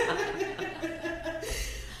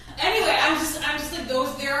 Anyway, I'm just like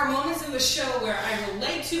those. There are moments in the show where I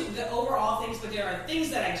relate to the overall things, but there are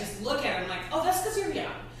things that I just look at and I'm like, oh, that's because you're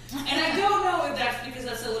young. And I don't know if that's because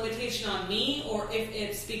that's a limitation on me or if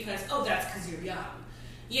it's because, oh, that's because you're young.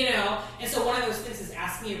 And so one of those things is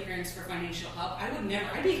asking your parents for financial help.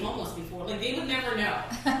 I'd be homeless before. Like, they would never know.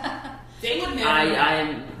 They would never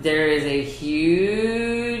know. There is a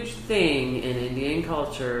huge thing in Indian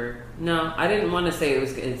culture. No, I didn't want to say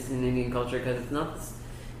it's an Indian culture because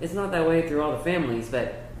it's not that way through all the families,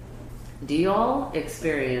 but do y'all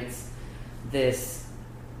experience this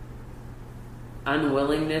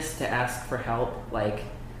unwillingness to ask for help? Like,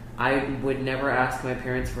 I would never ask my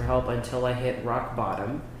parents for help until I hit rock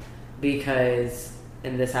bottom because,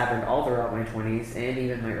 and this happened all throughout my 20s and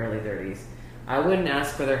even my early 30s, I wouldn't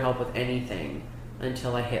ask for their help with anything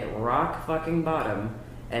until I hit rock fucking bottom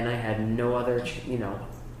and I had no other,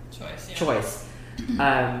 choice.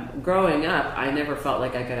 Growing up, I never felt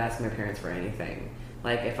like I could ask my parents for anything.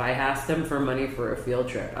 Like, if I asked them for money for a field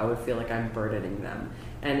trip, I would feel like I'm burdening them.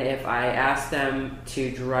 And if I asked them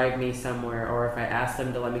to drive me somewhere, or if I asked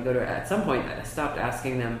them to let me go to... At some point, I stopped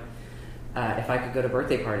asking them if I could go to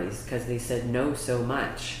birthday parties, because they said no so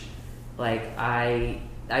much. Like, I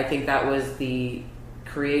think that was the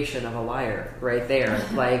creation of a liar right there.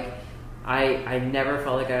 Like, I never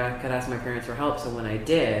felt like I could ask my parents for help, so when I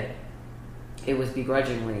did, it was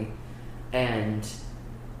begrudgingly, and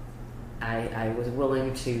I was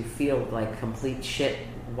willing to feel like complete shit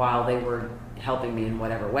while they were helping me in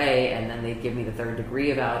whatever way, and then they'd give me the third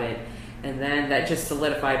degree about it, and then that just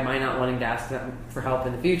solidified my not wanting to ask them for help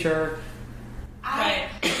in the future. I've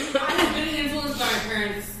been influenced by my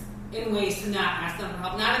parents in ways to not ask them for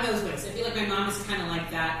help. Not in those ways. I feel like my mom is kind of like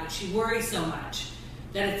that, but she worries so much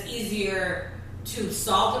that it's easier to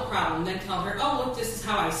solve the problem than tell her, oh, look, this is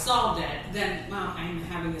how I solved it, then, Mom, I'm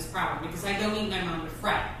having this problem. Because I don't need my mom to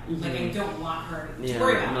fret. Mm-hmm. Like, I don't want her to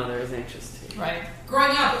worry about it. Mother is anxious too. Right.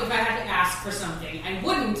 Growing up, if I had to ask for something, I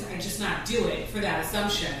wouldn't. I'd just not do it for that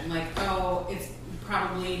assumption. Like, oh, it's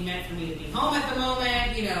probably meant for me to be home at the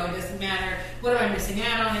moment. You know, it doesn't matter. What am I missing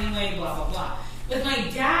out on anyway? Blah, blah, blah. With my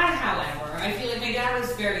dad, however, I feel like my dad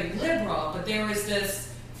was very liberal, but there was this...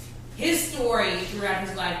 His story throughout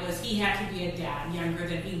his life was he had to be a dad younger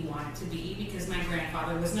than he wanted to be because my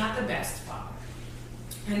grandfather was not the best father.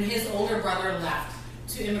 And his older brother left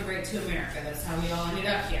to immigrate to America. That's how we all ended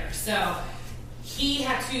up here. So he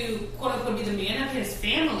had to, quote unquote, be the man of his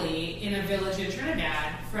family in a village in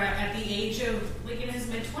Trinidad at the age of, like, in his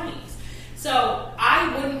mid-20s. So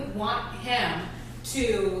I wouldn't want him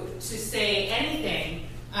to say anything,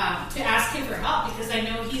 to ask him for help, because I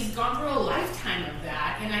know he's gone through a lifetime of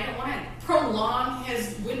that, and I don't want to prolong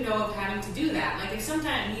his window of having to do that. Like, if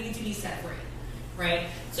sometimes you need to be set free, right?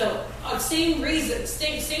 So, same reason,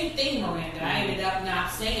 same thing, Miranda. I ended up not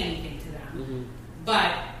saying anything to them. Mm-hmm.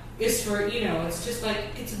 But it's for, it's just like,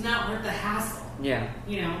 it's not worth the hassle. Yeah.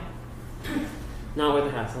 Not worth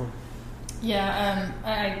the hassle. Yeah,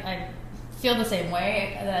 I feel the same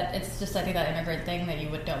way, that it's just, I think, that immigrant thing that you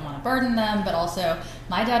don't want to burden them, but also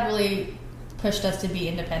my dad really pushed us to be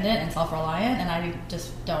independent and self-reliant, and I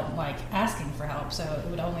just don't like asking for help, so it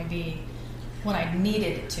would only be when I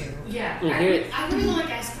needed to. Yeah, I really don't like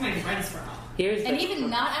asking my friends for help. Even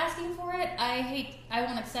not asking for it, I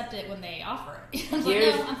won't accept it when they offer it. I'm like,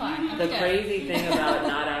 no, I'm fine. The crazy thing about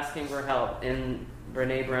not asking for help, in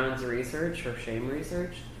Brene Brown's research, her shame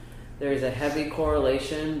research, there's a heavy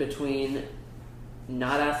correlation between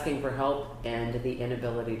not asking for help and the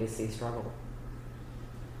inability to see struggle.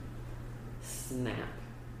 Snap.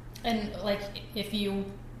 And, like, if you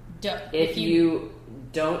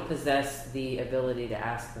don't possess the ability to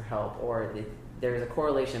ask for help, or there's a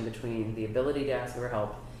correlation between the ability to ask for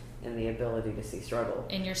help and the ability to see struggle.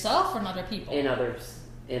 In yourself or in other people? In others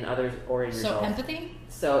or in yourself. So empathy?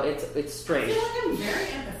 So it's strange. I feel like I'm very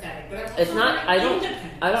empathetic, but I'm it's not. I don't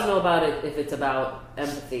independent. know about it if it's about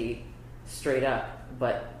empathy straight up,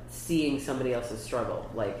 but seeing somebody else's struggle.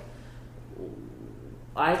 Like,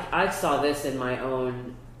 I saw this in my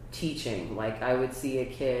own teaching. Like, I would see a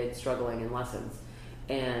kid struggling in lessons,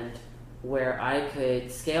 and where I could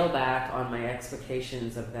scale back on my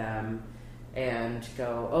expectations of them and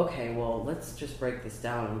go, okay, well, let's just break this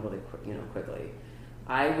down really quickly.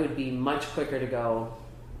 I would be much quicker to go,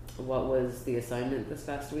 what was the assignment this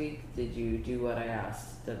past week? Did you do what I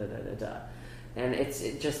asked? Da da da da da. And it's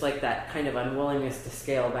just like that kind of unwillingness to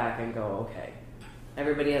scale back and go, okay,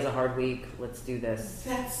 everybody has a hard week. Let's do this.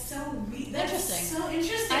 That's so weird. That's interesting. So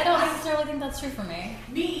interesting. I don't necessarily think that's true for me.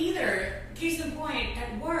 Me either. Case in point,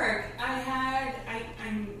 at work,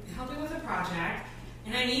 I'm helping with a project,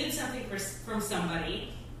 and I needed something from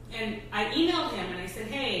somebody. And I emailed him and I said,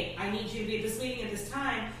 hey, I need you to be at this meeting at this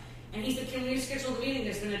time. And he said, can we reschedule the meeting?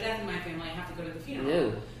 There's been a death in my family. I have to go to the funeral.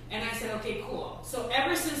 No. And I said, okay, cool. So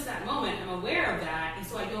ever since that moment, I'm aware of that. And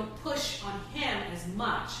so I don't push on him as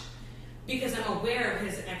much because I'm aware of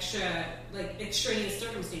his extraneous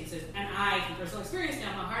circumstances. And I, from personal experience, know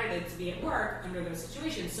how hard it is to be at work under those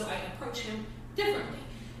situations. So I approach him differently.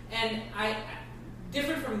 And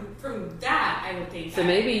different from that, I would think. So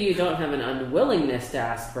maybe you don't have an unwillingness to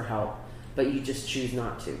ask for help, but you just choose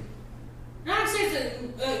not to. No, I'm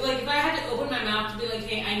saying like if I had to open my mouth to be like,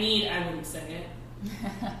 hey, I wouldn't say it.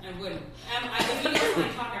 I wouldn't. If you notice when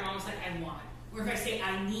I talk, I'm almost like, I want. Or if I say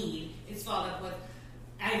I need, it's followed up with,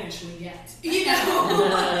 I eventually get. You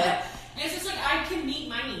know? And it's just like, I can meet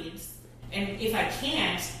my needs. And if I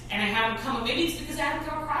can't, and I haven't maybe it's because I haven't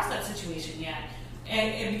come across that situation yet.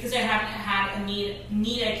 And because I haven't had a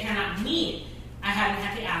need I cannot meet, I haven't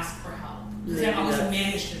had to ask for help. Because I've always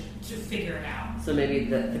managed to figure it out. So maybe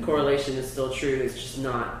the correlation is still true, it's just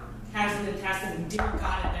not. Hasn't been tested, dear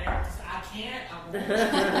God, it better, because I can't.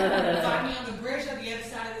 I'll find me on the bridge on the other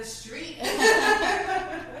side of the street.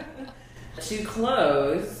 To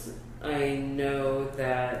close, I know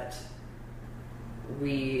that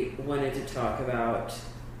we wanted to talk about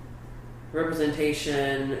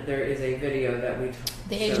representation. There is a video that we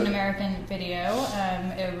the Asian American video.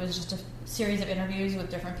 It was just a series of interviews with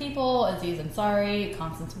different people: Aziz Ansari,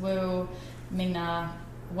 Constance Wu, Ming-Na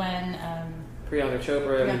Wen, Priyanka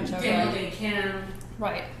Chopra, Daniel Day Kim,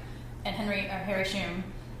 right, and Harry Shum,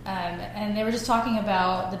 and they were just talking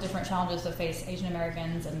about the different challenges that face Asian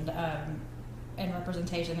Americans and and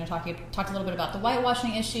representation. They talked a little bit about the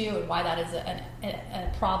whitewashing issue and why that is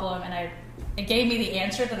a problem. And it gave me the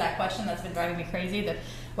answer to that question that's been driving me crazy. That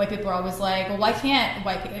white people are always like, well, why can't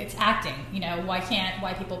white people? It's acting, why can't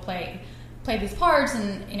white people play these parts,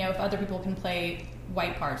 and if other people can play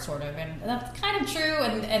white parts, sort of, and that's kind of true.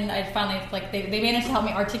 And I finally they managed to help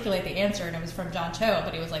me articulate the answer, and it was from John Cho,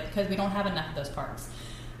 but he was like, because we don't have enough of those parts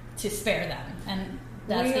to spare them, and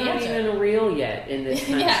that's the answer. We're not even real yet in this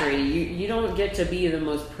country. Yeah. You don't get to be the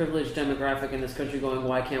most privileged demographic in this country going,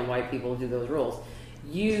 why can't white people do those roles?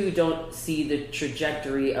 You don't see the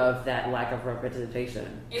trajectory of that lack of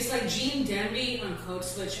representation. It's like Gene Demby on Code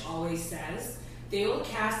Switch always says, they will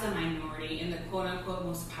cast a minority in the quote-unquote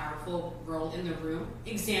most powerful role in the room.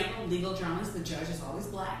 Example, legal dramas, the judge is always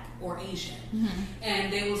black or Asian. Mm-hmm.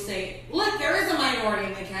 And they will say, look, there is a minority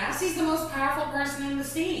in the cast. He's the most powerful person in the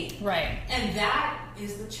scene. Right. And that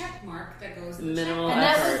is the check mark that goes in the minimal check.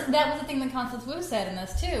 And that was the thing that Constance Wu said in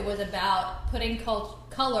this, too, was about putting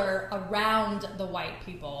color around the white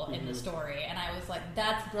people in the story. And I was like,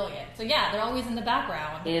 that's brilliant. So, yeah, they're always in the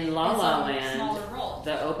background. In La La Land, smaller roles.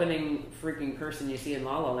 the opening freaking person you see in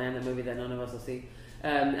La La Land, the movie that none of us will see,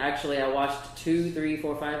 actually I watched 2, 3,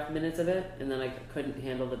 4, 5 minutes of it, and then I couldn't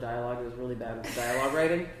handle the dialogue. It was really bad with the dialogue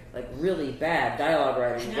writing. Like, really bad dialogue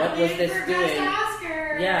writing. What was this doing?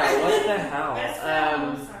 Yeah, what the hell?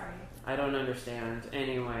 Sorry. I don't understand.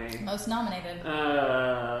 Anyway. Most nominated.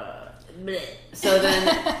 So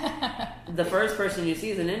then, the first person you see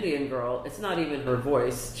is an Indian girl. It's not even her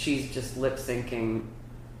voice. She's just lip syncing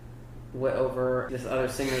over this other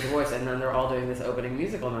singer's voice, and then they're all doing this opening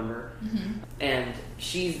musical number. Mm-hmm. And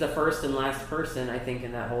she's the first and last person, I think,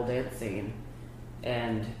 in that whole dance scene.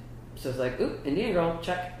 And so it's like, oop, Indian girl,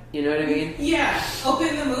 check. You know what I mean? Yeah,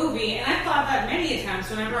 open the movie. And I thought that many times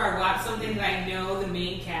whenever I watch something that I know the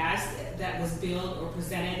main cast that was billed or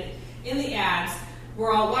presented in the ads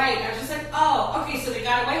were all white. I was just like, oh, okay, so they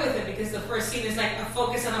got away with it because the first scene is like a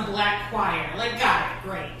focus on a black choir. Like, got it,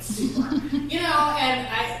 great, super.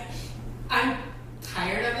 And I'm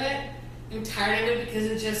tired of it. I'm tired of it because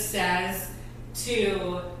it just says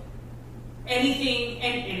to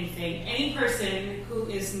any person who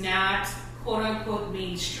is not quote-unquote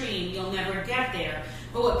mainstream, you'll never get there.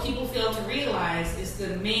 But what people fail to realize is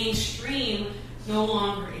the mainstream no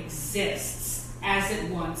longer exists as it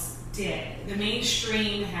once did. The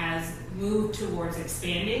mainstream has moved towards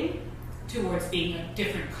expanding, towards being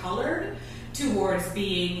different colored, towards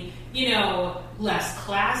being, less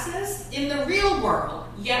classist in the real world.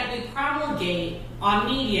 Yet we promulgate on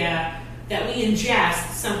media that we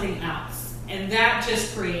ingest something else. And that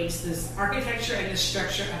just creates this architecture and this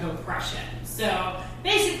structure of oppression. So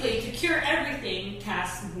basically, to cure everything,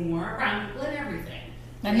 cast more brown people in everything.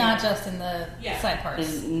 And not just in the side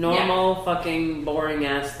parts. And normal fucking boring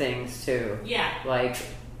ass things too. Yeah. Like,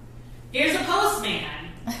 here's a postman.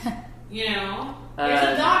 Here's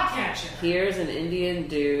a dog catcher. Here's an Indian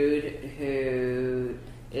dude who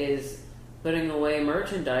is putting away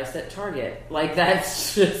merchandise at Target. Like,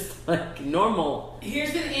 that's just, like, normal. Here's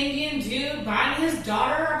an Indian dude buying his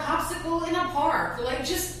daughter a popsicle in a park. Like,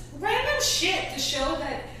 just random shit to show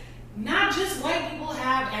that not just white people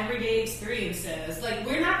have everyday experiences. Like,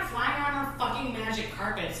 we're not flying on our fucking magic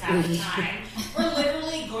carpets half the time. We're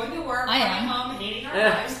literally going to work, coming home, hating our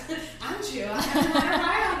lives. I'm Jew. I have to let her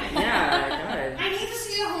ride on it. Yeah, God. I need to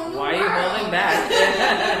see a whole new Why world. are you holding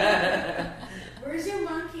back? Where's your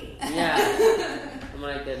monkey? Yeah. Oh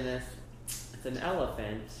my goodness. It's an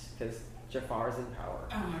elephant, because Jafar's in power.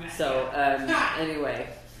 Oh my God. So, anyway.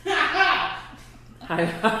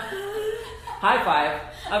 High five.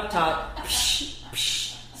 Up top.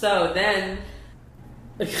 So then,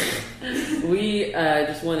 we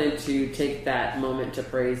just wanted to take that moment to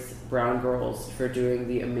praise brown girls for doing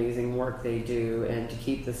the amazing work they do and to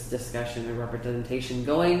keep this discussion and representation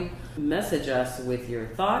going. Message us with your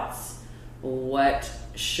thoughts. What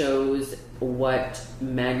shows, what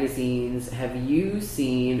magazines have you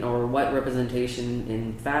seen, or what representation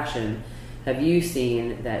in fashion have you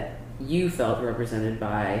seen that you felt represented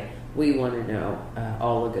by? We want to know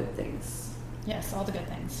all the good things. Yes, all the good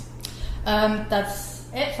things. That's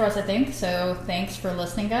it for us, I think. So thanks for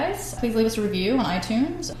listening, guys. Please leave us a review on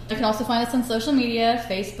iTunes. You can also find us on social media,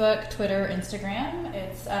 Facebook, Twitter, Instagram.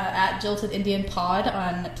 It's at Jilted Indian Pod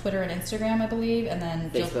on Twitter and Instagram, I believe. And then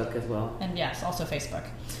Facebook as well. And yes, also Facebook.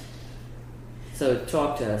 So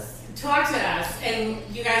talk to us. Talk to us. And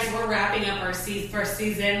you guys, we're wrapping up our first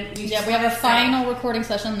season. We have a final recording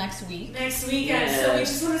session next week. Next weekend. Yes. So we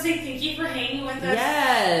just want to say thank you for hanging with us.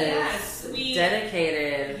 Yes. We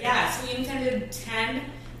dedicated. Yes, we intended 10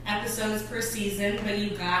 episodes per season, but you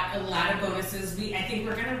got a lot of bonuses. I think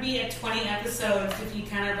we're going to be at 20 episodes if you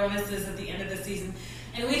count our bonuses at the end of the season.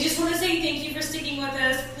 And we just want to say thank you for sticking with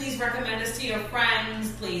us. Please recommend us to your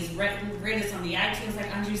friends. Please rate us on the iTunes,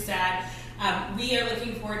 like Andrew said. We are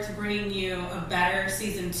looking forward to bringing you a better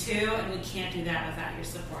season 2, and we can't do that without your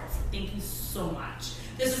support. So thank you so much.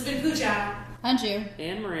 This has been Pooja. Anju.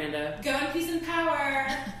 And Miranda. Go in peace and power.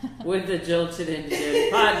 With the Jilted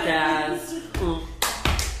Indian podcast.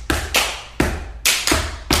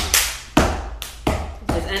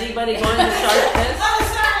 Is anybody going to start this?